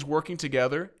these things working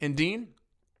together, and Dean,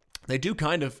 they do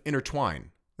kind of intertwine.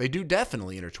 They do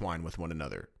definitely intertwine with one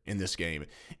another in this game,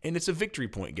 and it's a victory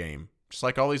point game, just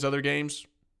like all these other games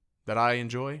that I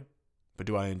enjoy. But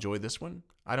do I enjoy this one?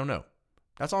 I don't know.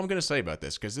 That's all I'm going to say about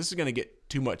this, because this is going to get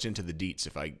too much into the deets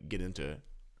if I get into...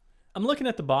 I'm looking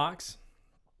at the box.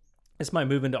 This might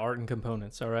move into art and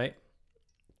components, all right?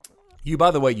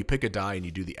 By the way, you pick a die and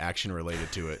you do the action related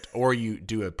to it, or you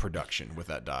do a production with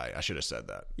that die. I should have said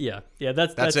that. Yeah,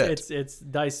 that's it. It's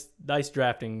dice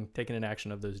drafting, taking an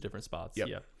action of those different spots. Yep.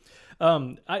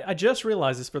 Yeah. I just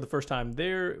realized this for the first time.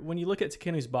 When you look at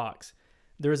Tekhenu's box,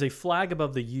 there is a flag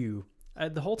above the U.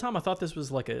 The whole time I thought this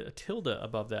was like a tilde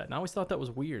above that, and I always thought that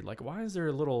was weird. Like, why is there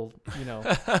a little,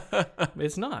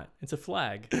 It's not. It's a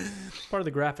flag. It's part of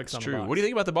the graphics on the box. What do you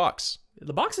think about the box?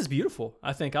 The box is beautiful.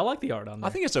 I think I like the art on there. I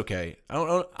think it's okay. I don't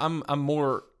know. I'm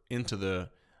more into the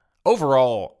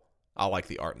overall. I like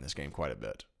the art in this game quite a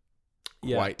bit.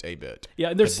 Yeah. Quite a bit.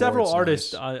 Yeah, and there's several board's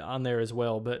artists nice. on there as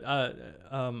well. But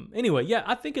anyway, yeah,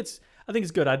 I think it's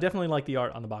good. I definitely like the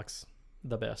art on the box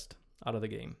the best out of the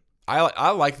game.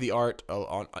 I like the art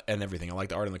on and everything. I like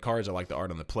the art on the cards. I like the art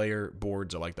on the player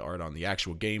boards. I like the art on the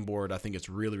actual game board. I think it's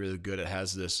really, really good. It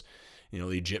has this, the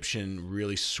Egyptian,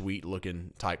 really sweet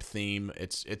looking type theme.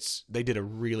 They did a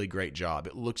really great job.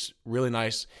 It looks really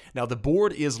nice. Now the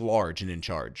board is large and in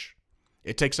charge.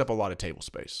 It takes up a lot of table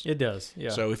space. It does, yeah.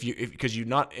 So because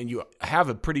you have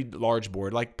a pretty large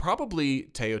board, like probably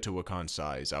Teotihuacan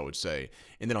size, I would say,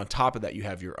 and then on top of that you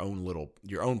have your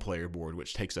own player board,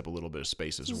 which takes up a little bit of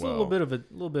space as well. A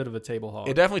little bit of a table hog.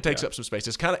 It definitely takes up some space.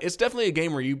 It's definitely a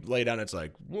game where you lay down. It's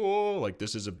like, whoa, like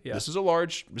this is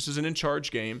an in charge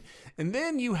game, and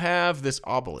then you have this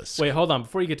obelisk. Wait, hold on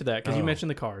before you get to that, because you mentioned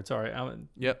the cards. All right,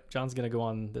 yep. John's gonna go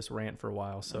on this rant for a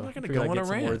while, so I'm not gonna go on a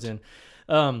rant. Words in.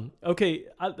 Okay,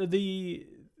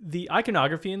 the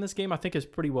iconography in this game I think is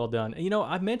pretty well done. You know,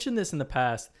 I've mentioned this in the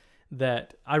past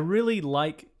that I really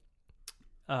like.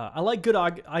 I like good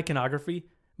iconography,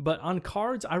 but on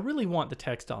cards, I really want the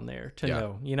text on there to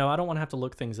know. You know, I don't want to have to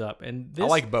look things up. And this, I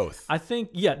like both. I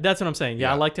think, that's what I'm saying.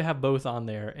 Yeah, I like to have both on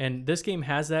there, and this game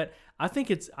has that. I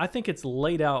think it's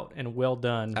laid out and well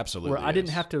done. Absolutely, where I didn't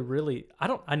have to really.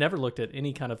 I never looked at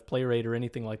any kind of play rate or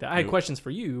anything like that. I had questions for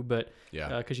you, but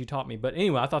because you taught me. But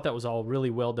anyway, I thought that was all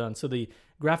really well done. So the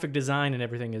graphic design and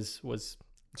everything was.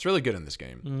 It's really good in this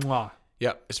game. Mwah.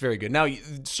 Yeah, it's very good. Now,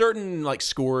 certain like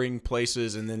scoring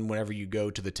places, and then whenever you go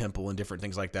to the temple and different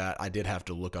things like that, I did have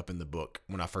to look up in the book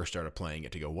when I first started playing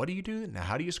it to go, what do you do? Now,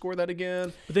 how do you score that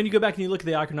again? But then you go back and you look at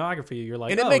the iconography, you're like,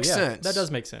 and it makes sense. That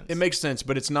does make sense. It makes sense,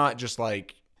 but it's not just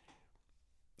like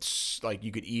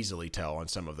you could easily tell on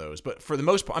some of those. But for the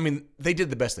most part, I mean, they did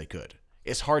the best they could.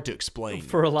 It's hard to explain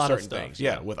for a lot certain of stuff. Things.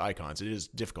 Yeah, with icons, it is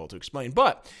difficult to explain.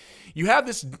 But you have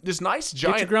this nice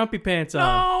giant. Get your grumpy pants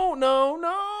on.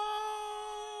 No.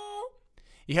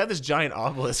 You have this giant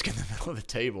obelisk in the middle of the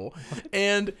table,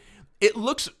 and it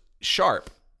looks sharp,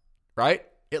 right?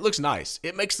 It looks nice.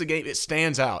 It makes the game, it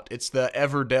stands out. It's the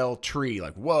Everdell tree.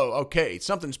 Like, whoa, okay,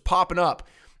 something's popping up.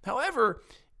 However,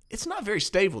 it's not very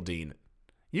stable, Dean.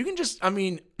 You can just, I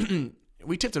mean,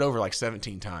 we tipped it over like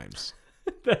 17 times.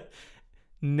 That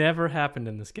never happened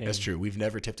in this game. That's true. We've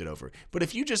never tipped it over. But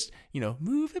if you just,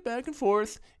 move it back and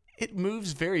forth, it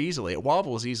moves very easily. It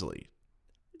wobbles easily.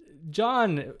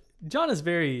 John is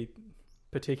very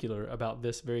particular about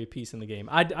this very piece in the game.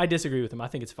 I disagree with him. I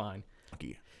think it's fine.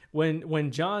 Okay.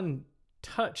 When John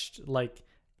punched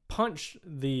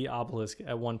the obelisk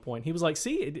at one point, he was like,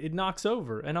 see, it knocks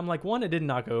over. And I'm like, one, it didn't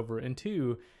knock over. And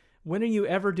two, when are you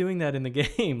ever doing that in the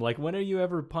game? Like, when are you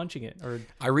ever punching it? Or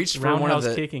I reached for one of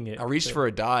the kicking it. I reached for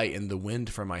a die, and the wind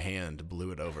from my hand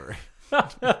blew it over.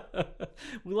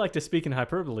 We like to speak in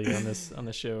hyperbole on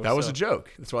this show. That was a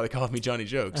joke. That's why they call me Johnny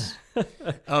Jokes.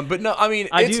 But no, I mean,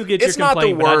 I do get your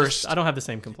complaint, but I don't have the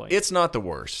same complaint. It's not the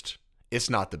worst. It's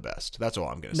not the best. That's all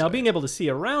I'm going to say. Now, being able to see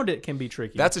around it can be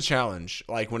tricky. That's a challenge.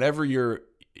 Like, whenever you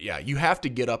have to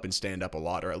get up and stand up a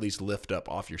lot, or at least lift up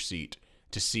off your seat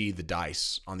to see the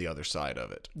dice on the other side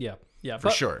of it. Yeah. For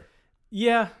sure.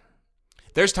 Yeah.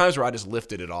 There's times where I just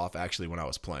lifted it off, actually, when I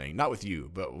was playing. Not with you,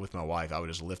 but with my wife. I would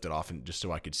just lift it off and just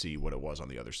so I could see what it was on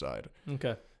the other side.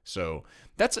 Okay. So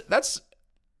that's.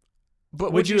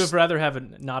 But would you have rather have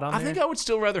it not on there? I think I would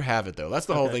still rather have it, though. That's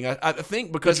the whole thing. I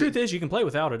think because the truth is, you can play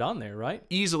without it on there, right?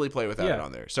 Easily play without it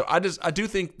on there. So I do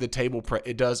think the table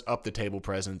it does up the table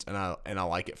presence, and I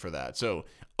like it for that. So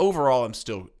overall,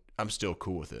 I'm still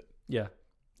cool with it. Yeah.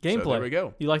 Gameplay. So there we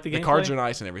go. You like the gameplay? The cards are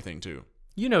nice and everything too.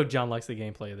 John likes the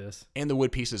gameplay of this. And the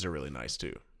wood pieces are really nice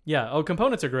too. Yeah. Oh,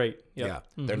 components are great. Yep. Yeah.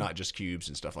 Mm-hmm. They're not just cubes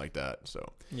and stuff like that.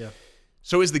 So. Yeah.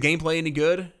 So is the gameplay any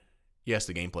good? Yes,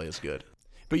 the gameplay is good.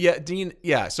 But yeah, Dean,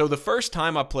 so the first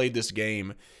time I played this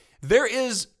game, there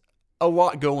is a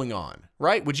lot going on,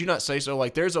 right? Would you not say so?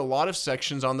 Like, there's a lot of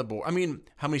sections on the board. I mean,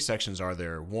 how many sections are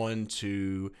there? 1,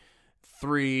 2,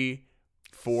 3,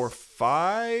 4,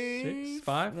 5? 6,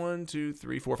 5? 1, 2,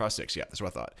 3, 4, 5, 6. Yeah, that's what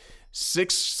I thought.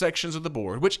 6 sections of the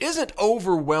board, which isn't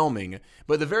overwhelming,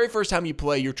 but the very first time you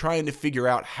play, you're trying to figure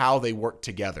out how they work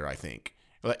together, I think.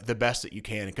 The best that you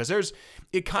can, because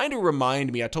it kind of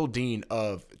reminded me, I told Dean,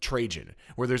 of Trajan,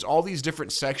 where there's all these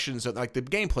different sections of, like, the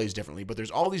game plays differently, but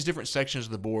there's all these different sections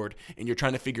of the board, and you're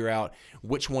trying to figure out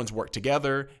which ones work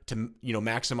together to,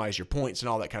 maximize your points and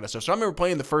all that kind of stuff. So I remember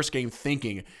playing the first game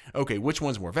thinking, okay, which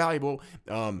one's more valuable?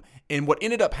 And what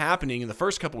ended up happening in the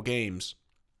first couple games,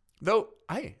 though,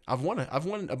 I've won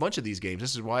a bunch of these games.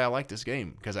 This is why I like this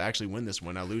game, because I actually win this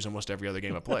one. I lose almost every other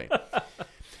game I play.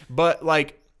 But,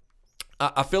 like,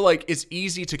 I feel like it's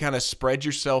easy to kind of spread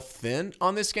yourself thin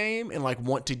on this game and like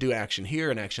want to do action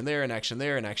here and action there and action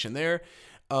there and action there,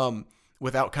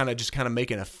 without kind of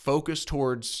making a focus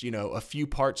towards, a few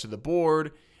parts of the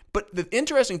board. But the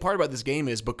interesting part about this game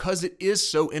is because it is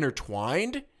so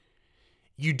intertwined,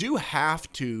 you do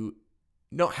but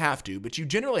you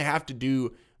generally have to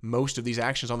do most of these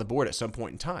actions on the board at some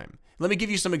point in time. Let me give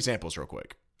you some examples real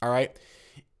quick. All right.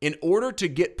 In order to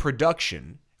get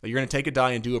production, you're going to take a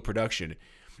die and do a production.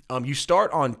 You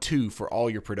start on 2 for all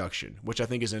your production, which I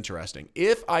think is interesting.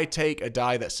 If I take a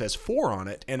die that says 4 on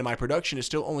it and my production is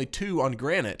still only 2 on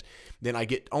granite, then I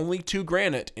get only 2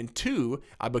 granite, and 2,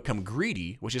 I become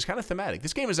greedy, which is kind of thematic.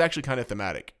 This game is actually kind of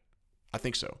thematic. I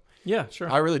think so. Yeah,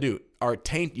 sure. I really do.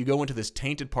 You go into this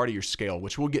tainted part of your scale,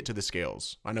 which we'll get to the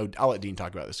scales. I know I'll let Dean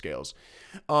talk about the scales.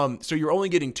 So you're only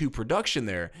getting 2 production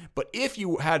there, but if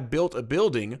you had built a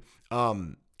building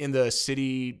in the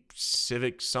city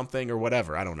civic something or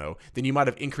whatever, I don't know, then you might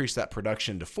have increased that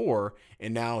production to 4,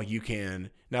 and now you can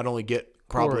not only get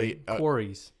probably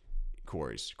quarries.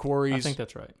 I think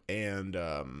that's right. And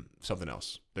something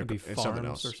else. Maybe farms something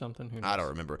else or something. Who knows? I don't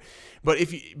remember.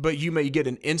 But you may get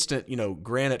an instant,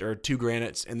 granite or 2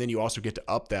 granites, and then you also get to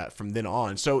up that from then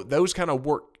on. So those kind of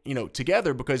work,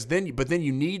 together, because then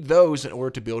you need those in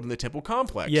order to build in the temple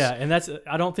complex. Yeah, and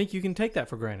I don't think you can take that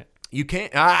for granted. You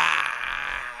can't.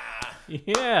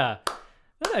 Yeah,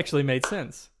 that actually made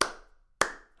sense.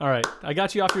 All right, I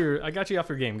got you off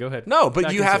your game. Go ahead. No,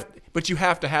 but you have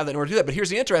to have that in order to do that. But here's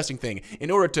the interesting thing: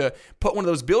 in order to put one of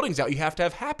those buildings out, you have to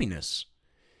have happiness.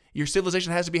 Your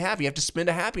civilization has to be happy. You have to spend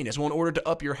a happiness. Well, in order to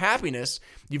up your happiness,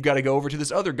 you've got to go over to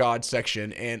this other god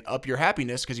section and up your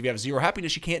happiness, because if you have 0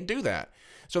 happiness, you can't do that.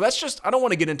 So that's just, I don't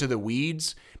want to get into the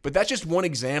weeds, but that's just one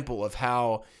example of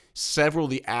how several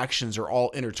of the actions are all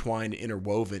intertwined,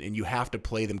 interwoven, and you have to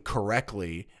play them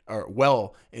correctly or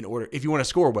well in order. If you want to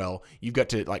score well, you've got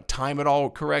to time it all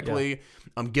correctly,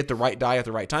 get the right die at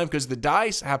the right time, because the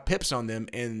dice have pips on them,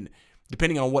 and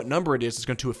depending on what number it is, it's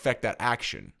going to affect that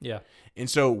action. Yeah. And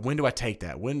so when do I take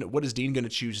that? What is Dean going to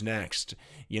choose next?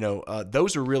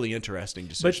 Those are really interesting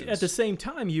decisions. But at the same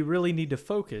time, you really need to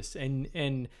focus,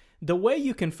 and the way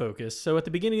you can focus. So at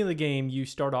the beginning of the game, you're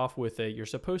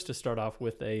supposed to start off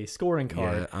with a scoring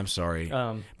card. Yeah, I'm sorry.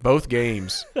 Both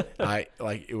games, it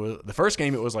was the first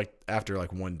game. It was after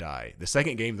 1 die. The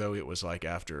second game, though, it was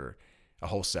after a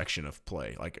whole section of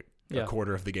play, a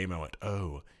quarter of the game. I went,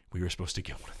 oh, we were supposed to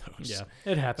get one of those. Yeah,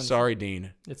 it happens. Sorry,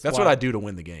 Dean. That's what I do to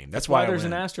win the game. That's why there's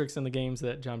an asterisk in the games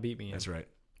that John beat me in. That's right.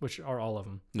 Which are all of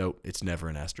them. Nope, it's never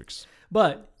an asterisk.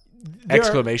 But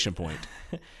exclamation point.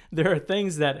 There are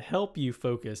things that help you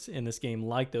focus in this game,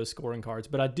 like those scoring cards.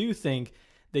 But I do think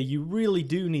that you really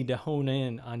do need to hone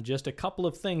in on just a couple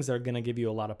of things that are going to give you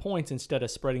a lot of points instead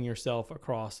of spreading yourself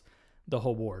across the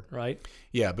whole board, right?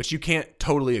 Yeah, but you can't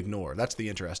totally ignore. That's the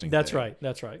interesting thing.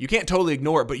 That's right. You can't totally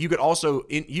ignore it, but you could also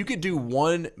you could do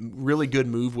one really good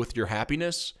move with your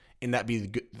happiness, and that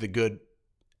be the good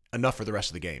enough for the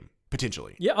rest of the game,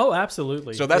 potentially. Yeah, oh,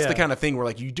 absolutely. So that's the kind of thing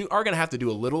where you are going to have to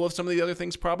do a little of some of the other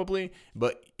things probably,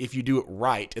 but if you do it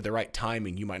right at the right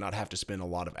timing, you might not have to spend a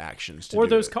lot of actions to do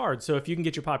those it. Cards. So if you can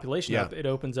get your population up, it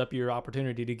opens up your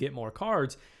opportunity to get more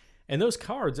cards. And those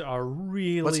cards are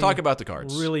really... Let's talk about the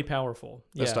cards. Really powerful.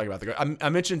 Let's talk about the cards. I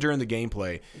mentioned during the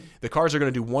gameplay, the cards are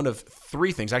going to do one of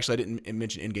 3 things. Actually, I didn't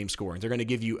mention in-game scoring. They're going to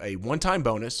give you a one-time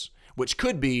bonus, which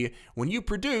could be when you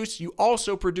produce, you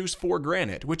also produce 4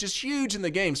 granite, which is huge in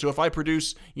the game. So if I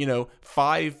produce,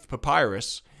 5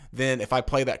 papyrus, then if I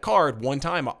play that card one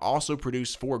time, I also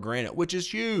produce 4 granite, which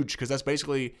is huge because that's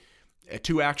basically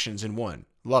 2 actions in one.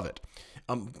 Love it.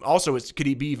 Also,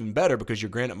 could be even better because your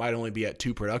granite might only be at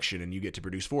 2 production and you get to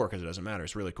produce 4 because it doesn't matter.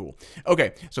 It's really cool.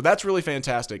 Okay, so that's really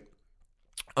fantastic.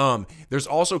 There's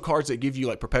also cards that give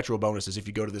you perpetual bonuses. If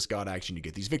you go to this god action, you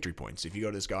get these victory points. If you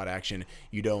go to this god action,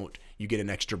 you get an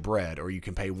extra bread, or you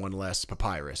can pay 1 less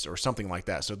papyrus or something like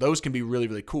that. So those can be really,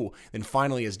 really cool. Then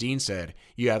finally, as Dean said,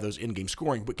 you have those in-game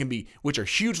scoring, which are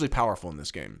hugely powerful in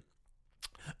this game.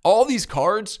 All these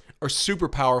cards are super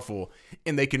powerful,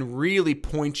 and they can really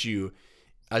point you,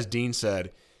 as Dean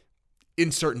said, in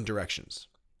certain directions.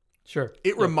 Sure.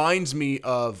 It reminds me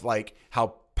of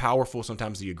how powerful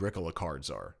sometimes the Agricola cards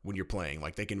are when you're playing.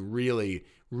 They can really,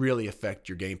 really affect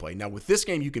your gameplay. Now, with this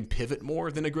game, you can pivot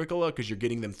more than Agricola because you're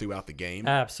getting them throughout the game.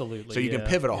 Absolutely. So you can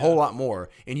pivot a whole lot more.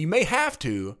 And you may have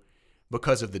to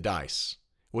because of the dice,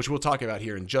 which we'll talk about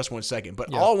here in just one second.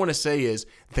 But all I want to say is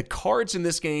the cards in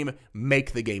this game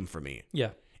make the game for me.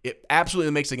 Yeah. It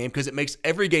absolutely makes the game because it makes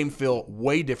every game feel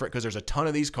way different because there's a ton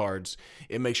of these cards.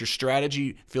 It makes your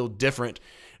strategy feel different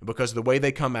because of the way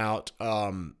they come out.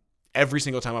 Every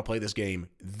single time I play this game,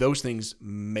 those things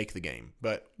make the game.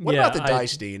 But what about the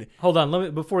dice, Dean? Hold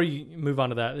on. Before you move on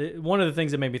to that, one of the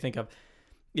things that made me think of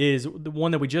is the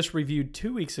one that we just reviewed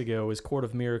 2 weeks ago is Court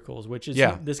of Miracles, which is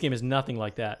this game is nothing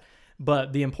like that.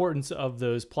 But the importance of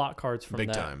those plot cards from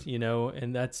Big time.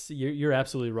 And that's you're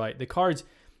absolutely right. The cards,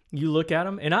 you look at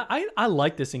them, and I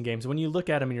like this in games. When you look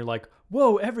at them and you're like,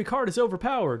 whoa, every card is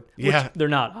overpowered. Which they're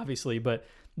not, obviously, but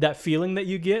that feeling that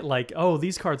you get, oh,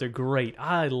 these cards are great.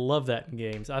 I love that in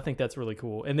games. I think that's really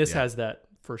cool. And this has that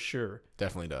for sure.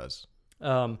 Definitely does.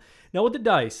 Now with the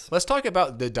dice, let's talk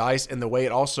about the dice and the way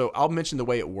it also. I'll mention the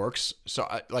way it works. So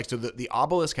the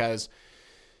obelisk has.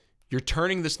 You're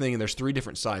turning this thing, and there's 3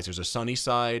 different sides. There's a sunny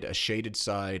side, a shaded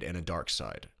side, and a dark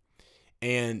side.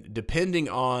 And depending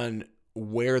on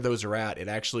where those are at, it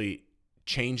actually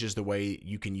changes the way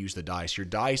you can use the dice. Your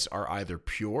dice are either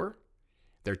pure,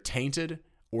 they're tainted,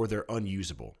 or they're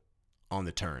unusable on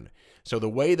the turn. So the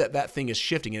way that thing is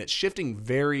shifting, and it's shifting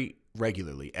very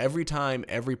regularly. Every time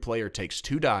every player takes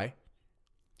 2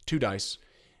 dice,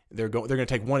 they're going to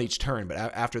take 1 each turn, but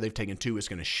after they've taken 2, it's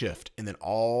going to shift. And then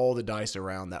all the dice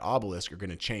around that obelisk are going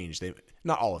to change.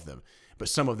 Not all of them, but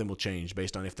some of them will change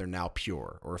based on if they're now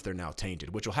pure or if they're now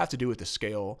tainted, which will have to do with the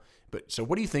scale. But so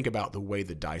what do you think about the way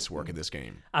the dice work in this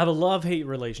game? I have a love-hate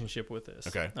relationship with this.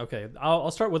 Okay.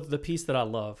 I'll start with the piece that I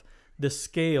love. The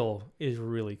scale is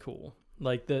really cool.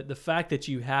 Like the fact that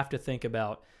you have to think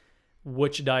about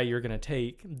which die you're going to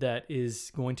take that is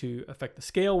going to affect the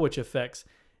scale, which affects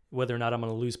whether or not I'm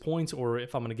going to lose points or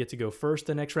if I'm going to get to go first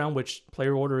the next round, which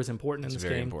player order is important in this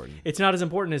game. Important. It's not as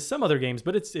important as some other games,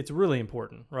 but it's really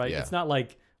important, right? Yeah. It's not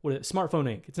like Smartphone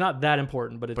Inc. It's not that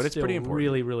important, but it's still pretty important.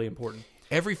 Really, really important.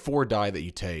 Every 4 die that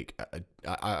you take,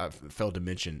 I failed to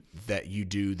mention that you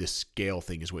do the scale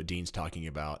thing is what Dean's talking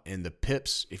about. And the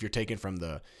pips, if you're taking from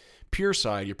the pure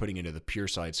side, you're putting into the pure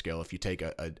side scale. If you take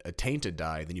a tainted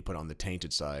die, then you put it on the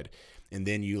tainted side. And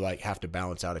then you have to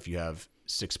balance out if you have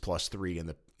 6 plus 3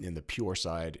 in the pure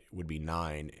side would be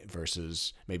 9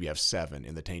 versus maybe you have 7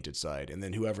 in the tainted side. And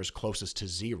then whoever's closest to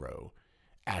 0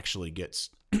 actually gets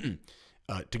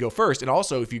to go first. And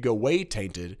also, if you go way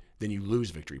tainted, then you lose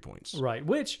victory points. Right,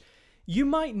 which you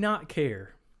might not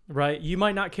care, right? You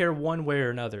might not care one way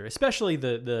or another, especially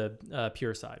the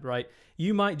pure side, right?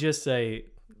 You might just say,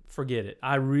 forget it.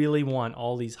 I really want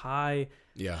all these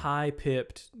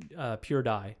high-pipped pure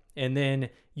die. And then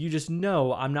you just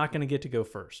know I'm not going to get to go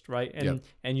first, right?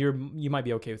 And you might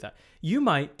be okay with that. You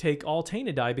might take all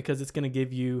tainted die because it's going to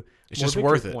give you more just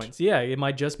victory worth points. It. Yeah, it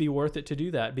might just be worth it to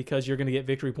do that because you're going to get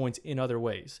victory points in other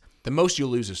ways. The most you'll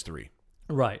lose is 3.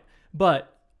 Right.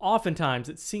 But oftentimes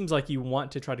it seems like you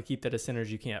want to try to keep that as center as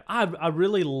you can. I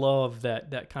really love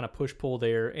that kind of push-pull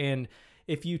there. And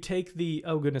if you take the,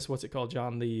 oh goodness, what's it called,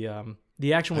 John? The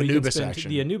action where Anubis you can spend action.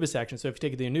 The Anubis action. So if you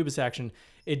take the Anubis action,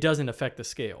 it doesn't affect the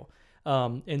scale.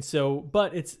 And so,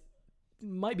 but it's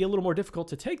might be a little more difficult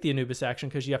to take the Anubis action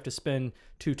because you have to spend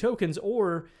 2 tokens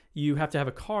or you have to have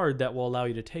a card that will allow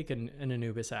you to take an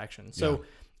Anubis action. So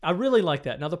I really like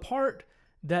that. Now the part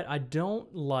that I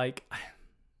don't like,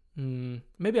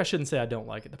 maybe I shouldn't say I don't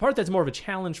like it. The part that's more of a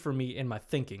challenge for me in my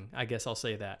thinking, I guess I'll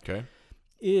say that,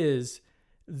 is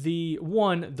the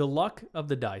luck of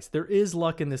the dice. There is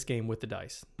luck in this game with the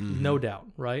dice, no doubt,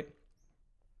 right?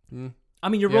 I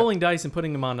mean, you're rolling dice and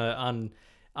putting them on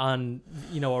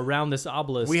around this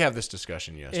obelisk. We have this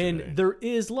discussion yesterday. And there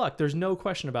is luck. There's no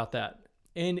question about that.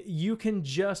 And you can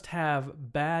just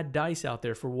have bad dice out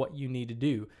there for what you need to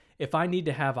do. If I need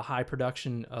to have a high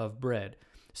production of bread.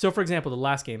 So, for example, the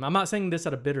last game, I'm not saying this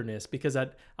out of bitterness because I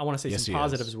want to say some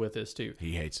positives with this too.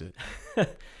 He hates it.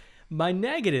 My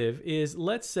negative is,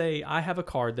 let's say I have a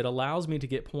card that allows me to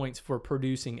get points for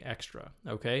producing extra,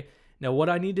 okay? Now, what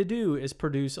I need to do is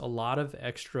produce a lot of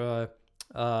extra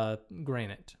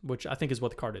granite, which I think is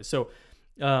what the card is. So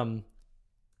I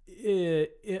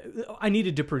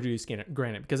needed to produce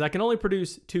granite because I can only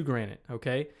produce 2 granite,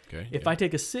 okay? If I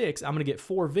take a 6, I'm going to get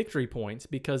 4 victory points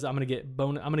because I'm going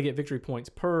to get victory points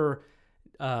per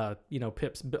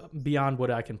pips beyond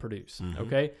what I can produce,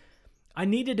 okay? I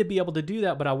needed to be able to do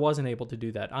that, but I wasn't able to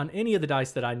do that on any of the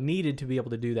dice that I needed to be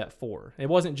able to do that for. It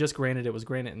wasn't just granite; it was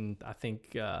granite, and I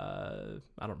think I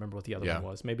don't remember what the other one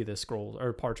was. Maybe the scroll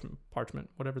or parchment,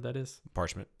 whatever that is.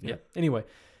 Parchment. Yeah. Anyway,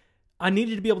 I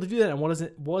needed to be able to do that, and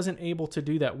wasn't able to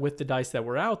do that with the dice that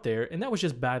were out there, and that was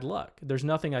just bad luck. There's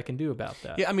nothing I can do about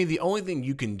that. Yeah, I mean, the only thing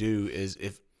you can do is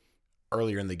if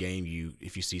earlier in the game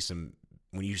if you see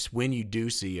when you do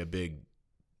see a big,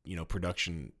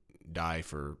 production die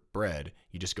for bread,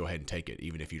 you just go ahead and take it,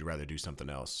 even if you'd rather do something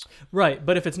else. Right,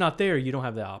 but if it's not there, you don't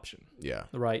have the option. Yeah.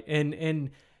 Right,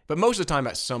 and but most of the time,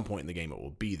 at some point in the game, it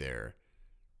will be there.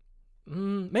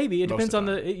 Maybe it depends on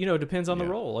the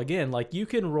roll. Again, like you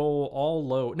can roll all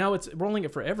low. Now it's rolling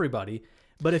it for everybody,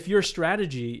 but if your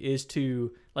strategy is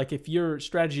to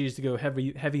go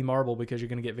heavy marble because you're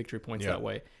going to get victory points that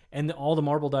way, and all the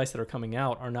marble dice that are coming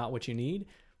out are not what you need,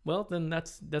 well, then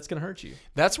that's going to hurt you.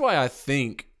 That's why I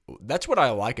think. That's what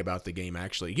I like about the game,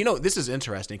 actually. This is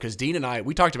interesting because Dean and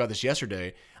we talked about this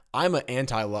yesterday. I'm an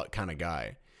anti-luck kind of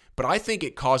guy, but I think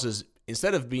it causes,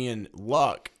 instead of being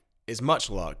luck, is much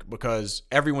luck because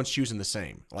everyone's choosing the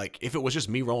same. Like if it was just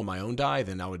me rolling my own die,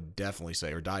 then I would definitely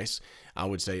say, or dice, I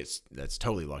would say that's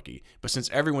totally lucky. But since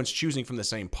everyone's choosing from the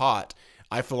same pot,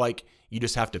 I feel like you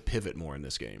just have to pivot more in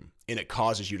this game, and it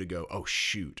causes you to go, oh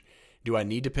shoot, do I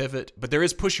need to pivot? But there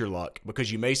is push your luck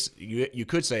because you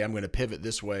could say I'm going to pivot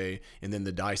this way, and then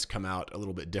the dice come out a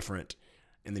little bit different.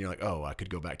 And then you're like, oh, I could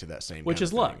go back to that same. Which kind is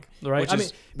of luck, thing. right?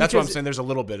 That's what I'm saying. There's a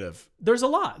little bit of. There's a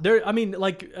lot there. I mean,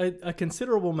 like a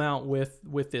considerable amount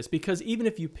with this, because even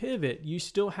if you pivot, you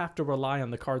still have to rely on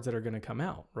the cards that are going to come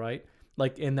out, right?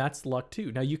 Like, and that's luck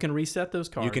too. Now you can reset those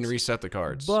cards. You can reset the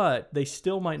cards, but they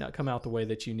still might not come out the way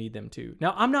that you need them to.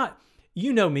 Now I'm not.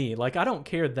 You know me, like I don't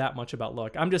care that much about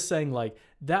luck. I'm just saying, like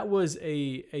that was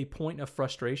a point of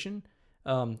frustration.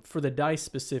 For the dice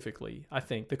specifically, I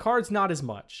think the cards not as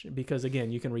much because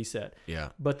again you can reset. Yeah.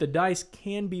 But the dice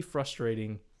can be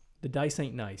frustrating. The dice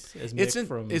ain't nice. As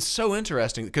Mick it's so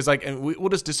interesting because like, and we'll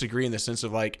just disagree in the sense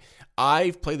of like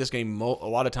I've played this game a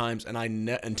lot of times, and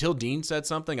until Dean said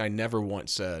something, I never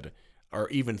once said or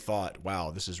even thought,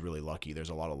 wow, this is really lucky.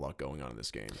 There's a lot of luck going on in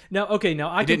this game. Now it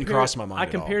didn't cross my mind. I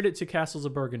compared it to Castles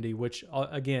of Burgundy, which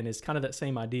again is kind of that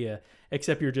same idea,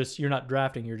 except you're not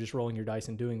drafting, you're just rolling your dice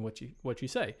and doing what you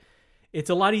say. It's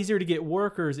a lot easier to get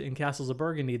workers in Castles of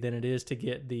Burgundy than it is to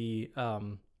get the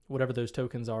whatever those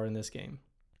tokens are in this game.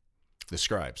 The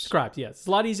scribes. Scribes, yes. It's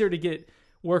a lot easier to get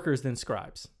workers than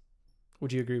scribes.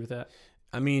 Would you agree with that?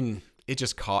 I mean,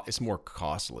 it's more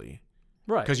costly.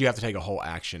 Right. Because you have to take a whole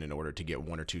action in order to get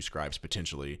one or two scribes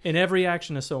potentially. And every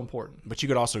action is so important. But you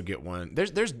could also get one.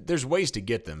 There's ways to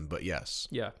get them, but yes.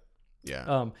 Yeah.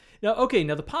 Yeah.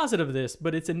 Now the positive of this,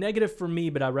 but it's a negative for me,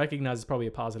 but I recognize it's probably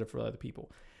a positive for other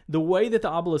people. The way that the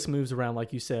obelisk moves around,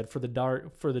 like you said, for the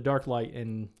dark light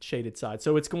and shaded side.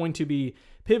 So it's going to be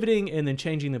pivoting and then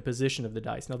changing the position of the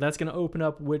dice. Now that's going to open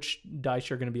up which dice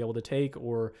you're going to be able to take,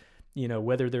 or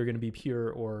whether they're going to be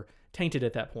pure or tainted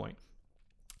at that point.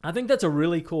 I think that's a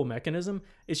really cool mechanism.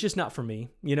 It's just not for me.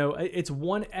 It's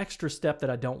one extra step that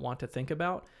I don't want to think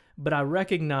about, but I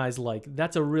recognize like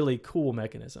that's a really cool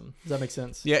mechanism. Does that make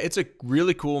sense? Yeah, it's a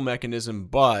really cool mechanism,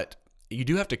 but you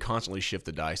do have to constantly shift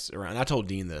the dice around. I told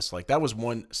Dean this. Like that was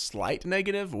one slight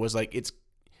negative was like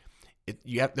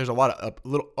there's a lot of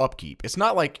little upkeep. It's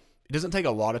not like it doesn't take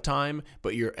a lot of time,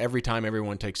 but every time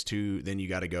everyone takes two, then you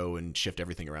got to go and shift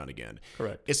everything around again.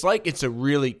 Correct. It's like it's a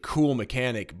really cool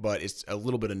mechanic, but it's a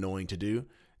little bit annoying to do.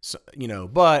 So,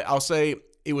 but I'll say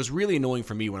it was really annoying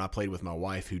for me when I played with my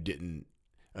wife who didn't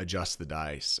adjust the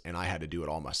dice and I had to do it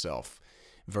all myself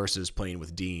versus playing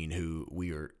with Dean who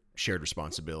we are shared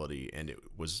responsibility and it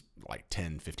was like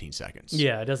 10-15 seconds.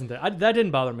 Yeah, it doesn't that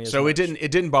didn't bother me as much. So it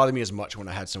didn't bother me as much when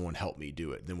I had someone help me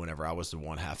do it than whenever I was the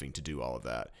one having to do all of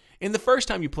that. And the first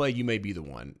time you play, you may be the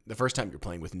one. The first time you're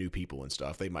playing with new people and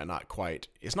stuff, they might not quite.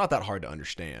 It's not that hard to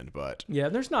understand, but yeah,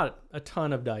 there's not a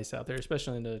ton of dice out there,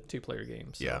 especially in the 2-player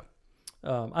games. So, yeah.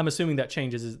 I'm assuming that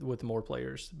changes with more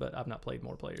players, but I've not played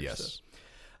more players. Yes.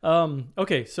 So.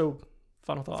 Okay, so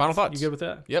final thoughts. Final thoughts. You good with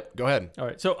that? Yep. Go ahead. All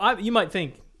right. So you might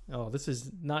think, oh, this is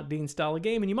not Dean's style of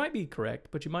game, and you might be correct,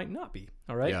 but you might not be.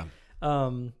 All right. Yeah.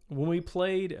 When we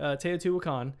played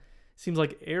Teotihuacan, seems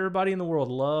like everybody in the world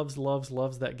loves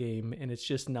that game, and it's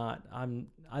just not.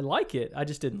 I like it. I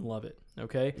just didn't love it.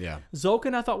 Okay. Yeah.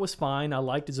 Tzolk'in I thought was fine. I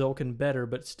liked Tzolk'in better,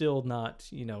 but still not,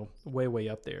 way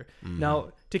up there. Mm.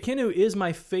 Now, Tekhenu is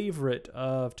my favorite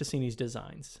of Tasini's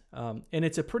designs, and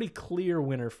it's a pretty clear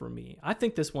winner for me. I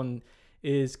think this one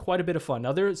is quite a bit of fun.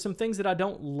 Now, there are some things that I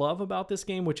don't love about this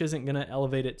game, which isn't going to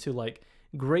elevate it to like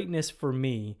greatness for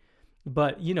me.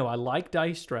 But, I like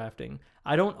dice drafting.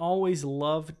 I don't always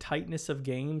love tightness of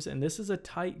games, and this is a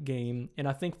tight game. And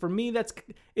I think for me,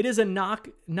 it is a knock,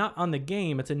 not on the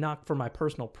game. It's a knock for my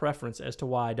personal preference as to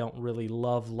why I don't really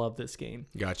love this game.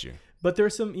 Got you. But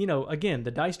there's some, again,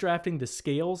 the dice drafting, the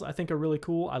scales I think are really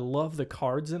cool. I love the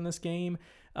cards in this game.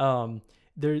 The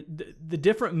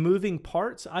different moving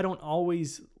parts I don't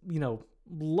always,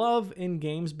 love in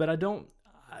games, but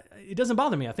it doesn't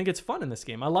bother me. I think it's fun in this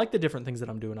game. I like the different things that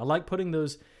I'm doing. I like putting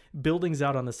those buildings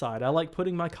out on the side. I like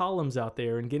putting my columns out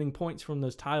there and getting points from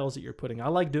those tiles that you're putting. I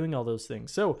like doing all those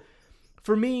things. So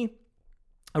for me,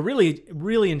 I really,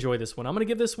 really enjoy this one. I'm going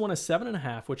to give this one a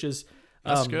 7.5, which is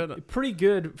That's good. Pretty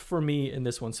good for me in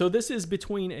this one. So this is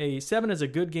between a 7 is a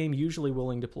good game, usually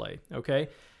willing to play. Okay.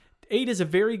 8 is a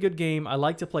very good game. I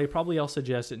like to play. Probably I'll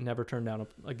suggest it, never turn down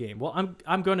a game. Well,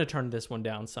 I'm going to turn this one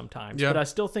down sometimes, but I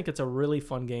still think it's a really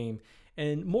fun game.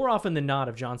 And more often than not,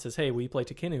 if John says, hey, will you play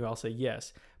Tekhenu? I'll say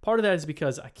yes. Part of that is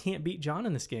because I can't beat John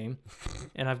in this game,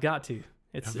 and I've got to.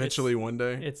 Eventually one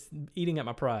day. It's eating at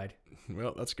my pride.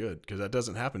 Well, that's good, because that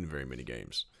doesn't happen in very many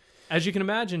games. As you can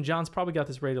imagine, John's probably got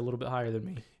this rated a little bit higher than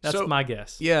me. That's my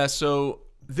guess. Yeah, so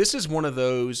this is one of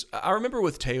those. I remember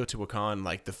with Teotihuacan,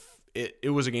 like it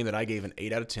was a game that I gave an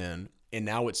 8 out of 10, and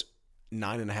now it's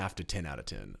 9.5 to 10 out of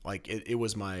 10. Like it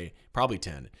was my probably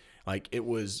 10. Like it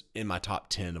was in my top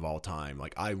 10 of all time.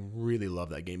 Like I really love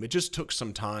that game. It just took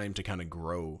some time to kind of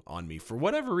grow on me for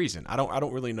whatever reason. I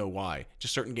don't really know why.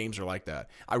 Just certain games are like that.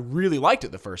 I really liked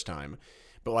it the first time,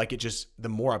 but like it just, the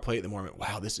more I play it, the more I went,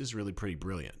 wow, this is really pretty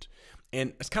brilliant.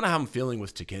 And it's kind of how I'm feeling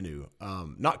with Tekhenu.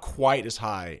 Not quite as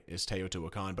high as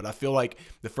Teotihuacan, but I feel like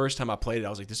the first time I played it, I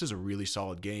was like, this is a really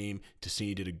solid game.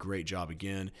 Tassini did a great job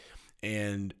again.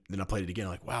 And then I played it again.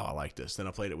 I'm like, wow, I like this. Then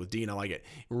I played it with Dean. I like it.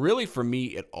 Really, for me,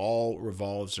 it all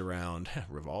revolves around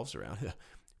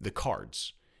the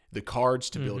cards. The cards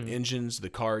to build engines, the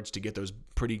cards to get those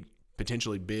pretty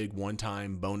potentially big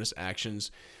one-time bonus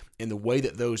actions, and the way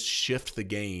that those shift the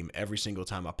game every single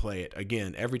time I play it.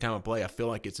 Again, every time I play, I feel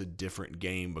like it's a different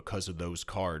game because of those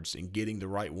cards, and getting the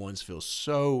right ones feels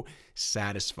so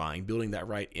satisfying. Building that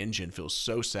right engine feels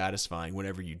so satisfying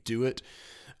whenever you do it.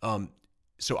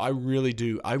 So I really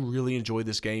do. I really enjoy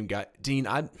this game. Dean,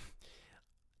 I'm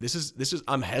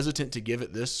hesitant to give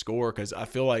it this score because I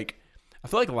feel like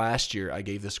last year I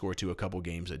gave this score to a couple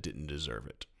games that didn't deserve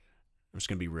it. I'm just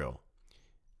going to be real.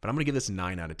 But I'm going to give this a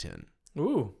 9 out of 10.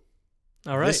 Ooh.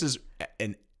 All right. This is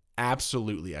an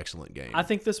absolutely excellent game. I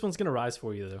think this one's going to rise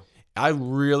for you, though. I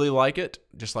really like it.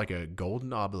 Just like a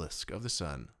golden obelisk of the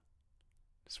sun.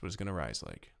 That's what it's going to rise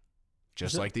like.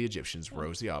 Just like the Egyptians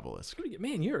rose the obelisk.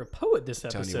 Man, you're a poet this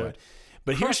episode.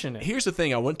 But here's the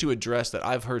thing I want to address that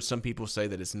I've heard some people say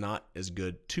that it's not as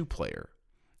good two-player.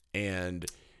 And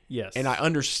yes. And I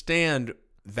understand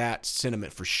that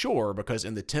sentiment for sure, because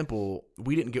in the temple,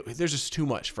 there's just too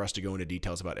much for us to go into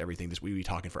details about everything. We'd be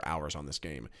talking for hours on this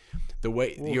game. The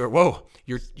way your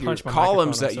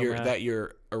columns that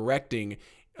you're erecting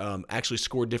actually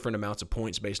score different amounts of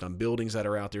points based on buildings that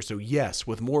are out there. So yes,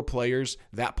 with more players,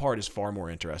 that part is far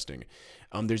more interesting.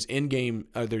 There's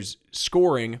there's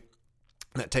scoring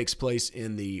that takes place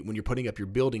when you're putting up your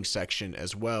building section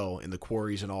as well, in the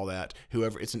quarries and all that.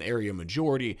 Whoever, it's an area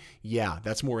majority. Yeah,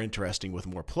 that's more interesting with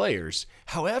more players.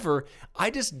 However, I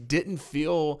just didn't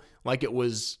feel like it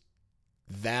was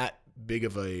that big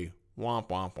of a womp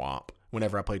womp womp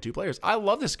whenever I played two players. I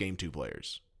love this game two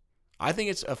players. I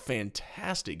think it's a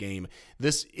fantastic game.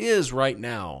 This is right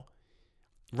now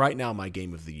my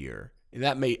game of the year. And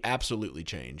that may absolutely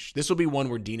change. This will be one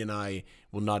where Dean and I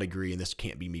will not agree, and this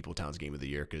can't be Meepletown's game of the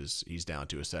year because he's down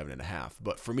to a 7.5.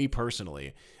 But for me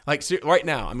personally, like right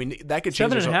now, I mean, that could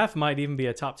change. 7.5 might even be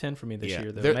a top 10 for me this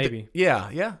year, though. Maybe.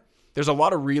 Yeah. There's a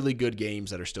lot of really good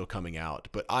games that are still coming out,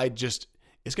 but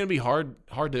it's going to be hard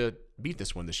to beat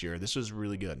this one this year. This was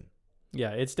really good. Yeah,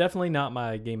 it's definitely not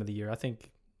my game of the year. I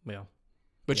think. Well,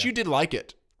 but you did like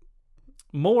it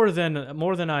more than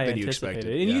I anticipated.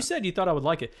 And you said you thought I would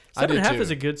like it. 7.5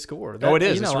 is a good score. It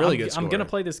is. It's a really good score. I'm going to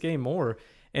play this game more,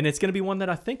 and it's going to be one that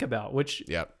I think about. Which,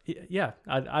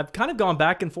 I've kind of gone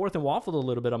back and forth and waffled a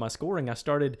little bit on my scoring. I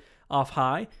started off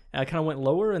high, and I kind of went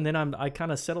lower, and then I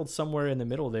kind of settled somewhere in the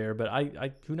middle there. But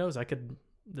I who knows?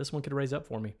 This one could raise up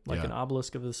for me like an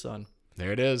obelisk of the sun.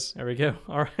 There it is. There we go.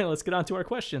 All right, let's get on to our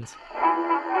questions.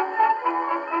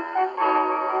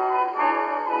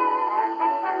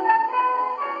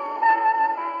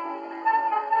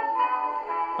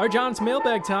 All right, John, it's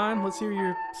mailbag time. Let's hear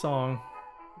your song.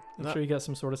 I'm sure you got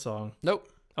some sort of song. Nope.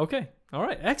 Okay. All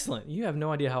right. Excellent. You have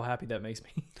no idea how happy that makes me.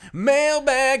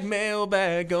 Mailbag,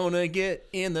 gonna get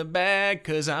in the bag,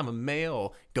 cause I'm a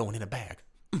mail going in a bag.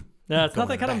 No, it's not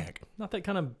that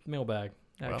kind of mailbag,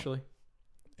 actually.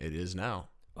 Well, it is now.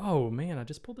 Oh, man, I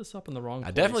just pulled this up in the wrong place.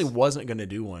 I definitely wasn't going to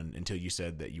do one until you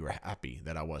said that you were happy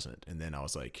that I wasn't. And then I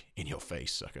was like, in your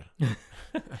face, sucker. We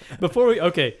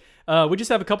just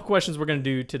have a couple questions we're going to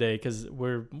do today because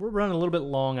we're running a little bit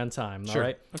long on time. Sure. All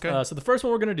right. Okay. So the first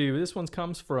one we're going to do, this one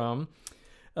comes from,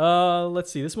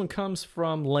 this one comes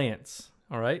from Lance.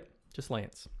 All right. Just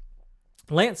Lance.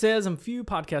 Lance says, I'm a few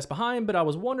podcasts behind, but I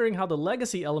was wondering how the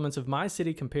legacy elements of my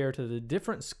city compare to the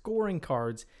different scoring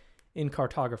cards in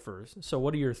cartographers. So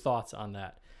what are your thoughts on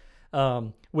that?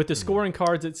 With the scoring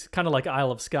cards, it's kind of like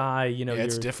Isle of Skye.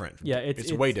 It's different. Yeah,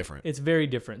 it's way different. It's very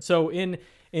different. So in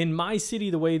my city,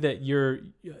 the way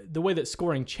that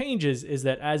scoring changes is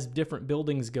that as different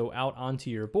buildings go out onto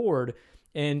your board,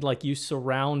 and like you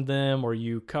surround them or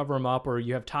you cover them up, or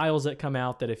you have tiles that come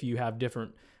out that if you have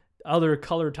different other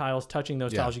colored tiles touching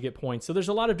those tiles, you get points. So there's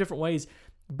a lot of different ways,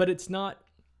 but it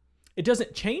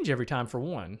doesn't change every time for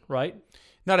one, right?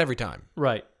 Not every time.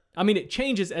 Right. I mean, it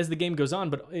changes as the game goes on,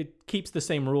 but it keeps the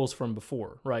same rules from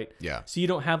before, right? Yeah. So you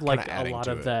don't have like a lot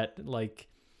of that, like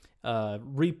not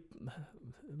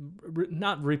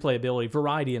replayability,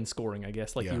 variety in scoring, I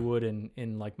guess, like Yeah. you would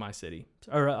in like My City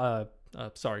or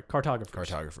Cartographers.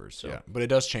 Cartographers. So- Yeah, but it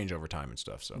does change over time and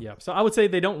stuff. So Yeah, so I would say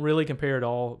they don't really compare at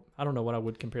all. I don't know what I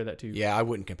would compare that to. yeah, I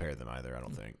wouldn't compare them either. I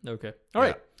don't think. Okay. All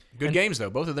right. Good And- games though.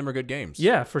 Both of them are good games.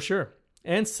 Yeah, for sure.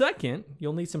 And second,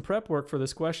 you'll need some prep work for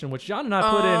this question, which John and I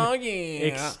put in yeah.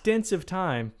 extensive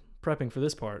time prepping for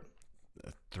this part.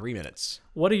 3 minutes.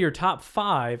 What are your top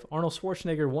 5 Arnold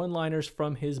Schwarzenegger one-liners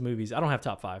from his movies? I don't have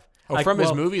top 5. Oh, from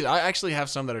his movies, I actually have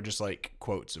some that are just like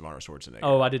quotes of Arnold Schwarzenegger.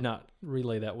 Oh, I did not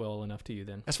relay that well enough to you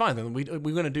then. That's fine. Then we're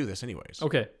going to do this anyways.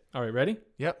 Okay. All right. Ready?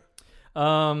 Yep.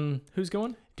 Who's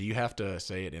going? Do you have to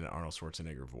say it in an Arnold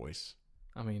Schwarzenegger voice?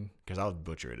 I mean, Because I'll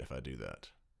butcher it if I do that.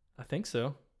 I think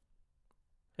so.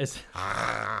 It's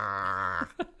All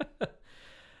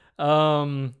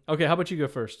okay. How about you go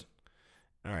first?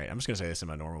 right. I'm just going to say this in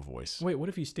my normal voice. Wait, what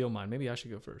if you steal mine? Maybe I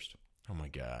should go first. Oh my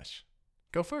gosh.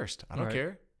 Go first. I don't right.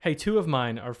 care. Hey, 2 of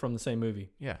mine are from the same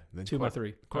movie. Yeah. Then 2 of my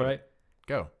 3. quote All it. right.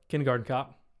 Go. Kindergarten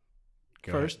Cop.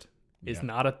 Go First, ahead. it's Yeah.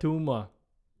 not a tumor.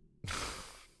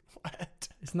 What?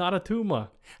 It's not a tumor.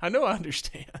 I know I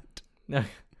understand. All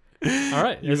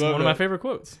right. You It's love one of my that. favorite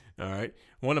quotes. All right.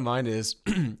 One of mine is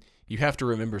you have to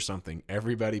remember something.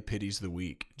 Everybody pities the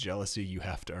weak. Jealousy you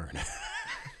have to earn.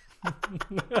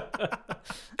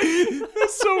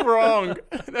 That's so wrong.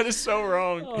 That is so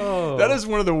wrong. Oh. That is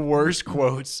one of the worst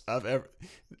quotes I've ever.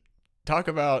 Talk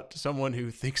about someone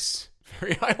who thinks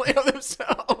very highly of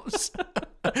themselves.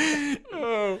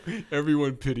 Oh,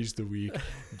 everyone pities the weak.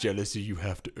 Jealousy you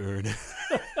have to earn.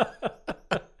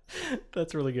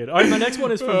 That's really good. All right, my next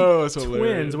one is from Oh, it's Twins,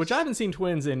 hilarious. which I haven't seen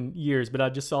Twins in years, but I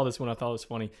just saw this one. I thought it was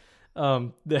funny.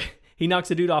 He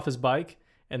knocks a dude off his bike,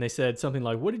 and they said something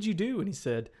like, "What did you do?" And he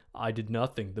said, "I did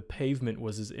nothing. The pavement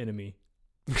was his enemy."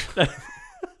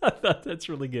 I thought that's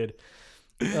really good.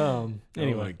 Oh my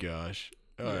Anyway, gosh.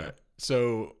 All Yeah. right.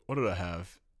 So what did I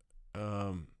have?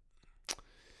 Oh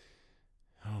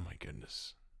my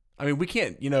goodness. I mean, we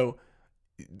can't,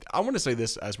 I want to say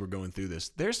this as we're going through this.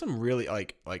 There's some really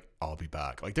like I'll be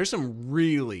back. Like there's some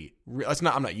really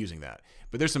I'm not using that.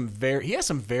 But there's he has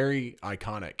some very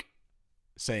iconic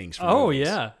sayings from movies.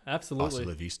 yeah, Hasta absolutely.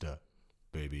 la vista,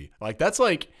 baby. Like that's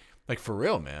like for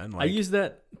real, man. Like I use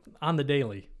that on the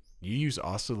daily, you use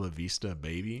hasta la vista,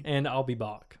 baby. and I'll be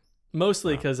back.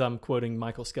 Mostly Wow. because I'm quoting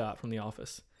Michael Scott from The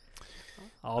Office.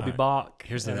 I'll be right. back.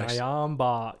 Here's the and next- I am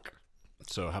back.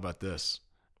 So how about this?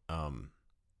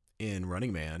 In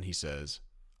Running Man, he says,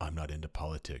 "I'm not into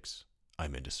politics.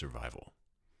 I'm into survival."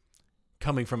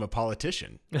 Coming from a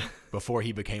politician before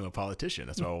he became a politician.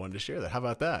 That's why I wanted to share that. How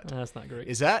about that? That's not great.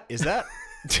 Is that is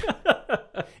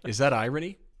that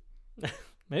irony?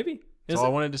 Maybe. That's Is all I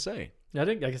it? wanted to say. I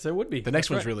guess it would be. The next That's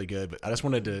one's right. really good, but I just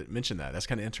wanted to mention that. That's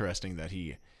kind of interesting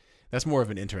that's more of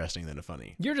an interesting than a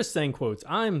funny. You're just saying quotes.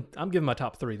 I'm giving my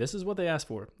top 3. This is what they asked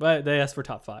for. But they asked for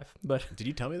top 5. But Did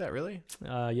you tell me that really?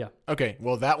 yeah. Okay,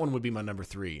 well that one would be my number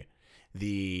 3.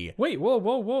 The Wait,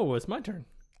 whoa! It's my turn.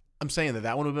 I'm saying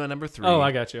that one would be my number 3. Oh,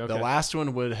 I got you. Okay. The last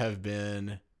one would have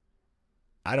been,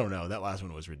 I don't know. That last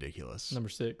one was ridiculous. Number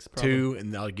 6. Probably. 2,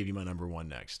 and I'll give you my number 1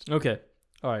 next. Okay.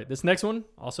 All right. This next one,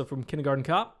 also from Kindergarten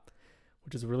Cop,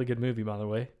 which is a really good movie, by the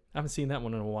way. I haven't seen that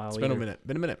one in a while. It's been a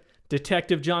either. minute.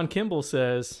 Detective John Kimball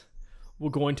says, "We're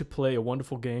going to play a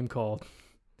wonderful game called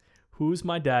Who's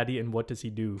My Daddy and What Does He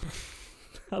Do?"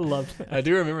 I love that. I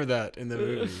do remember that in the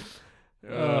movie.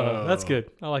 That's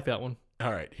good. I like that one.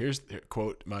 All right, here's the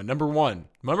quote. My number one,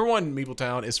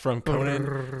 Meepletown, is from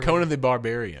Conan the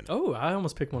Barbarian. Oh, I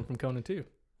almost picked one from Conan too.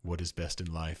 What is best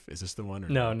in life? Is this the one? Or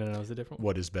No, it was a different one.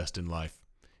 What is best in life?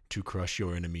 To crush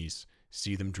your enemies,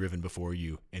 see them driven before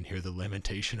you, and hear the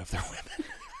lamentation of their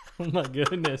women. Oh my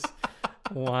goodness.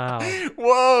 Wow.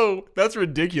 Whoa, that's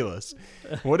ridiculous.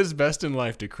 What is best in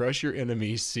life? To crush your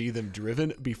enemies, see them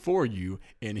driven before you,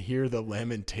 and hear the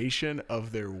lamentation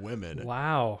of their women.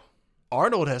 Wow.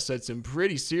 Arnold has said some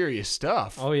pretty serious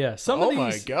stuff. Oh yeah. Oh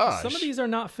my gosh. Some of these are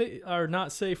not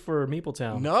safe for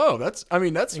Meepletown. No, that's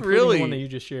including really the one that you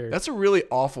just shared. that's a really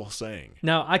awful saying.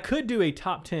 Now, I could do a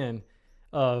top 10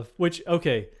 of which,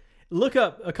 okay, look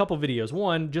up a couple videos.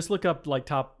 One, just look up like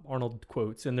top Arnold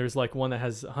quotes, and there's like one that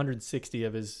has 160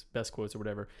 of his best quotes or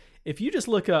whatever. If you just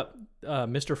look up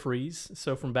Mr. Freeze,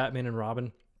 so from Batman and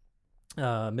Robin,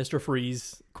 Mr.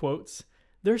 Freeze quotes,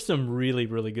 there's some really,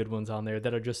 really good ones on there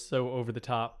that are just so over the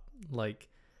top, like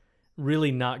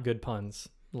really not good puns.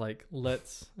 Like, well,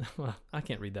 I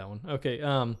can't read that one. Okay.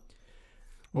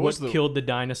 What killed the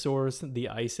dinosaurs? The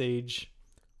Ice Age.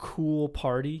 Cool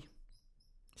party.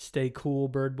 Stay cool,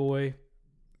 bird boy.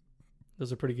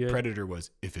 Those are pretty good. Predator was,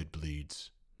 if it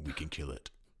bleeds, we can kill it.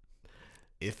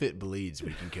 If it bleeds,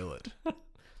 we can kill it.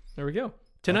 There we go.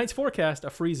 Tonight's forecast, a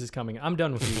freeze is coming. I'm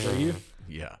done with these. Are you?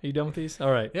 Yeah. Are you done with these?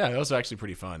 All right. Yeah, those are actually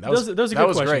pretty fun. Those are good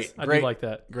questions. Great. I do like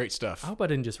that. Great stuff. I hope I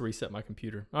didn't just reset my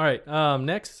computer. All right.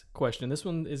 Next question. This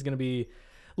one is going to be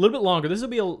a little bit longer. This will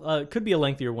be could be a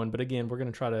lengthier one, but again, we're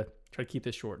going to try to keep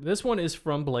this short. This one is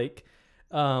from Blake.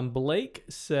 Blake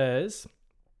says,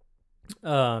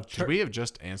 should we have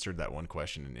just answered that one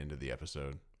question and ended the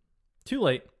episode? Too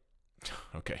late.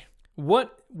 Okay.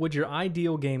 What would your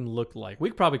ideal game look like?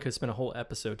 We probably could spend a whole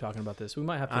episode talking about this. We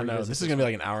might have to. I know this is gonna be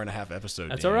like an hour and a half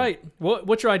episode. That's all right. What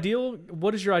does your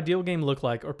ideal game look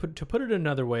like? Or to put it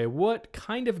another way, what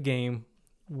kind of game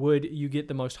would you get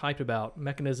the most hyped about?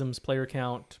 Mechanisms, player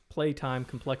count, play time,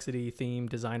 complexity, theme,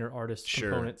 designer, artist,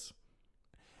 components.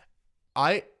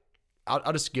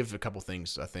 I'll just give a couple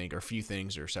things, I think, or a few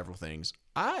things, or several things.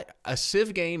 A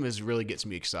Civ game really gets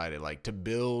me excited, like to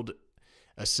build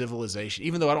a civilization,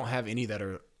 even though I don't have any that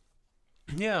are,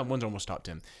 one's almost top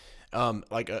 10.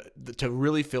 To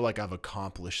really feel like I've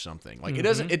accomplished something. Like it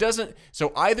doesn't.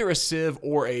 So either a Civ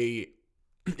or it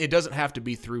doesn't have to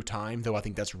be through time, though. I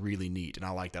think that's really neat, and I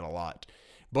like that a lot.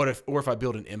 But if I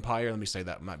build an empire, let me say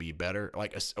that might be better. I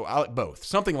like both,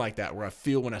 something like that, where I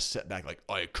feel when I sit back, like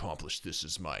I accomplished this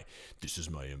is my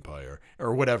empire,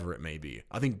 or whatever it may be.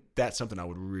 I think that's something I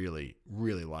would really,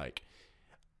 really like.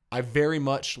 I very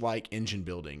much like engine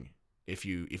building. If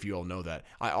you all know that,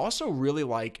 I also really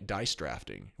like dice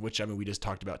drafting, which we just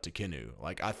talked about Tekhenu.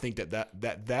 Like I think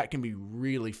that can be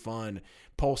really fun.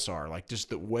 Pulsar, like just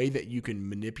the way that you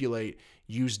can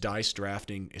use dice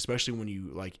drafting, especially when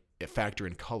you factor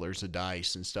in colors of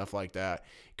dice and stuff like that,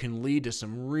 can lead to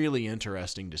some really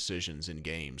interesting decisions in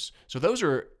games. So those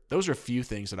are a few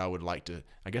things that I would like to.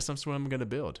 I guess that's what I'm going to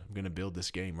build. I'm going to build this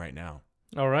game right now.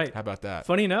 All right. How about that?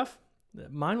 Funny enough,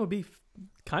 mine would be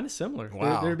kind of similar.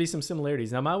 Wow. There'd be some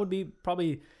similarities. Now mine would be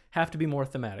probably have to be more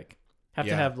thematic.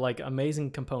 To have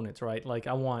amazing components, right? Like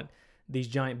I want these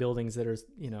giant buildings that are,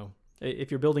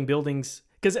 if you're building buildings,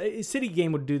 because a city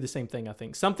game would do the same thing. I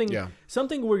think something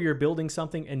where you're building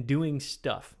something and doing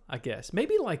stuff. I guess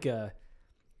maybe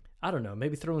I don't know,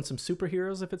 maybe throw in some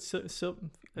superheroes if it's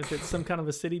some kind of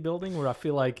a city building where I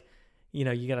feel like,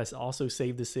 you gotta also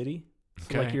save the city.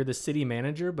 So Okay. you're the city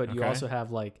manager, but you also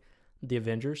have the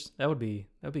Avengers. That would be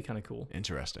kind of cool.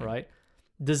 Interesting. Right.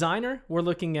 Designer, we're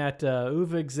looking at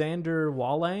Uwe Xander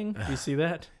Wallang. Do you see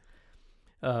that?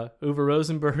 Uwe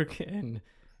Rosenberg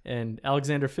and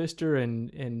Alexander Pfister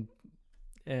and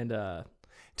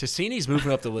Tassini's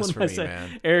moving up the list for me,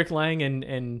 man. Eric Lang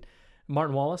and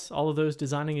Martin Wallace. All of those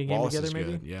designing a game Wallace together, is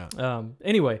maybe. Good, yeah.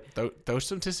 Anyway, throw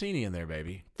some Tassini in there,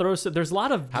 baby. there's a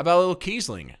lot of. How about a little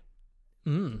Kiesling?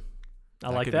 I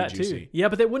like that too. Yeah,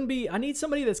 but that wouldn't be. I need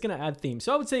somebody that's going to add themes.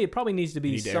 So I would say it probably needs to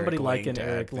be somebody like an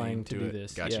Eric Lang to do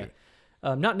this. Got you.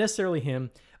 Not necessarily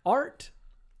him. Art.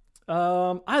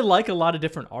 I like a lot of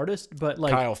different artists, but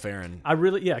Kyle Farron.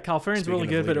 Kyle Farron's really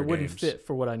good, but it wouldn't games. fit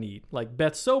for what I need. Like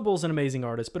Beth Sobel's an amazing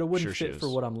artist, but it wouldn't Sure fit for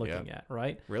what I'm looking at.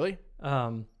 Right? Really? What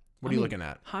are you looking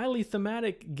at? Highly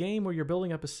thematic game where you're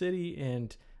building up a city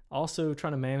and also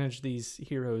trying to manage these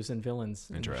heroes and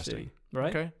villains. Interesting. In your city,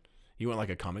 right? Okay. You want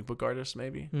like a comic book artist,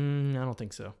 maybe? I don't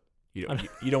think so. You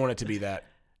don't want it to be that.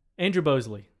 Andrew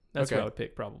Bosley. That's Okay. what I would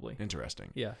pick, probably. Interesting.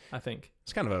 Yeah, I think.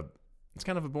 It's kind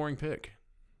of a boring pick.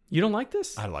 You don't like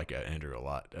this? I like Andrew a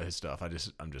lot. His stuff.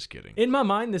 I'm just kidding. In my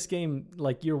mind, this game,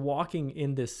 you're walking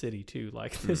in this city too.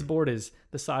 This board is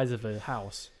the size of a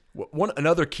house.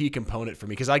 Another key component for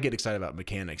me, because I get excited about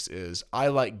mechanics, is I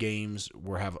like games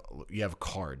where you have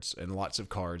cards and lots of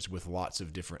cards with lots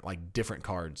of different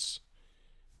cards.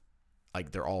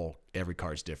 Every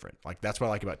card's different. That's what I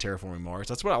like about Terraforming Mars.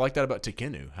 That's what I like about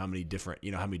Tekhenu. How many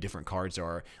different cards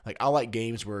are. I like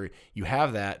games where you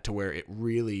have that to where it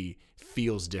really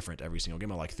feels different every single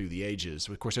game. I like Through the Ages.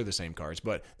 Of course, they're the same cards,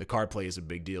 but the card play is a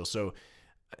big deal. So,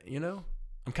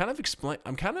 I'm kind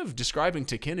of describing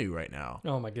Tekhenu right now.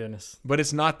 Oh my goodness. But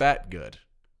it's not that good.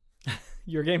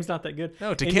 Your game's not that good?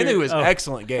 No, Tekhenu is an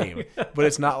excellent game, but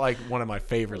it's not one of my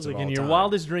favorites of all time. In your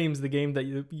wildest dreams, the game that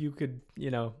you could,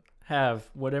 have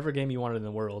whatever game you wanted in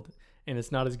the world, and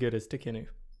it's not as good as Tekhenu.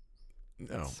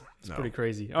 No, it's pretty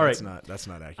crazy. All right, that's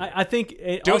not accurate. I think.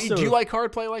 Do you like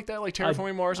card play like that, like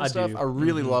Terraforming Mars and stuff? Do. I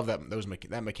really love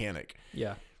that mechanic.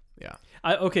 Yeah. Yeah.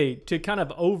 Okay, to kind of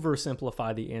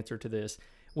oversimplify the answer to this,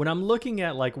 when I'm looking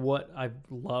at what I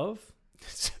love,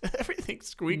 everything's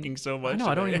squeaking so much. I know.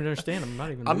 I don't even understand.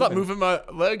 I'm not moving my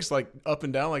legs up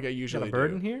and down like I usually do. Got a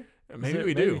bird in here? Maybe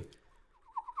we do.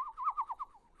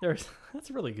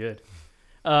 That's really good.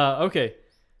 Okay.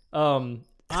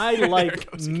 I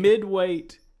like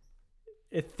mid-weight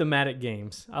thematic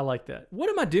games. I like that. What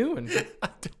am I doing? I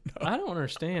don't know. I don't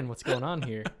understand what's going on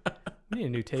here. We need a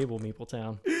new table,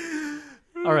 Meepletown.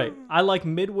 All right. I like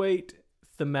midweight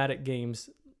thematic games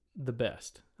the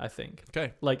best, I think.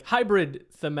 Okay. Like hybrid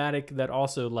thematic that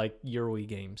also like Euroi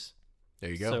games. There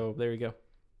you go. So there you go.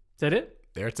 Is that it?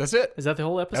 That's it. Is that the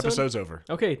whole episode? Episode's over.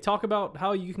 Okay. Talk about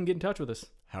how you can get in touch with us.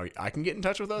 How I can get in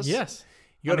touch with us? Yes.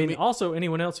 You gotta also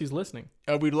anyone else who's listening.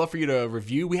 We'd love for you to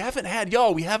review. We haven't had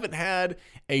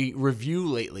a review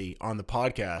lately on the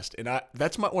podcast, and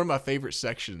that's one of my favorite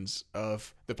sections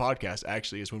of the podcast.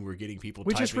 Actually, is when we're getting people.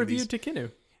 We just reviewed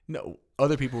Tekenu. No,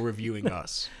 other people reviewing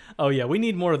us. Oh yeah, we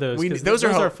need more of those. Those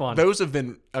are fun. Those have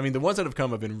been. I mean, the ones that have come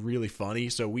have been really funny.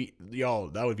 So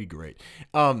that would be great.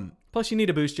 Plus, you need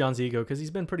to boost John's ego because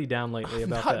he's been pretty down lately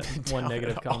about that one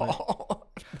negative comment.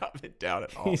 Not been down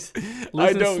at all. He's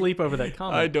losing sleep over that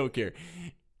comment. I don't care.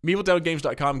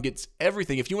 MeepleTownGames.com gets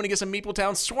everything. If you want to get some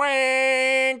Meepletown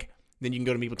swag, then you can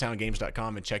go to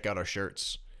MeepleTownGames.com and check out our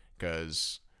shirts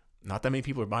because not that many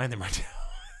people are buying them right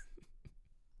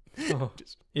now. Oh,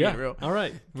 Just yeah. real. All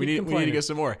right. We need to get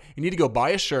some more. You need to go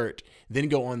buy a shirt, then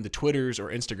go on the Twitters or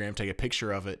Instagram, take a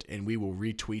picture of it, and we will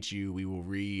retweet you. We will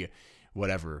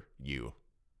whatever you.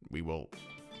 We will.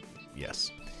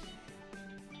 Yes.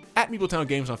 At Meepletown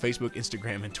Games on Facebook,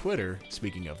 Instagram, and Twitter.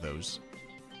 Speaking of those,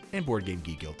 and Board Game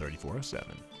Geek Guild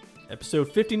 3407.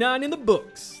 Episode 59 in the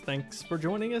books. Thanks for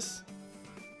joining us.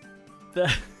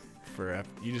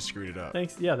 You just screwed it up.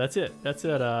 Thanks. Yeah, that's it. That's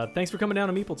it. Thanks for coming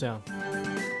down to Meepletown.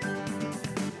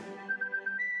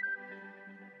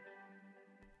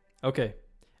 Okay.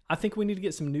 I think we need to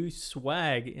get some new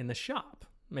swag in the shop,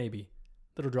 maybe.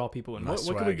 That'll draw people in. What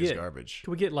can we get? Is garbage.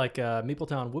 Can we get like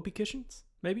Meepletown whoopee cushions,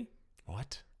 maybe?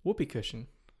 What? Whoopee cushion.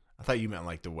 I thought you meant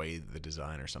like the way the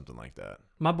design or something like that.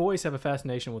 My boys have a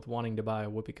fascination with wanting to buy a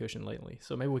whoopee cushion lately,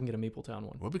 so maybe we can get a Meepletown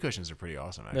one. Whoopee cushions are pretty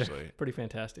awesome, actually. They're pretty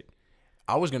fantastic.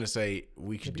 I was going to say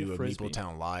we could Maybe do a Frisbee.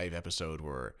 Meepletown live episode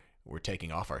where we're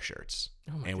taking off our shirts.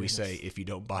 Oh my and we goodness. say, if you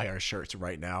don't buy our shirts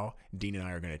right now, Dean and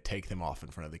I are going to take them off in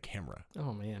front of the camera.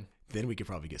 Oh man. Then we could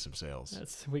probably get some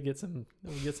sales. We get some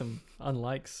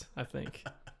unlikes, I think.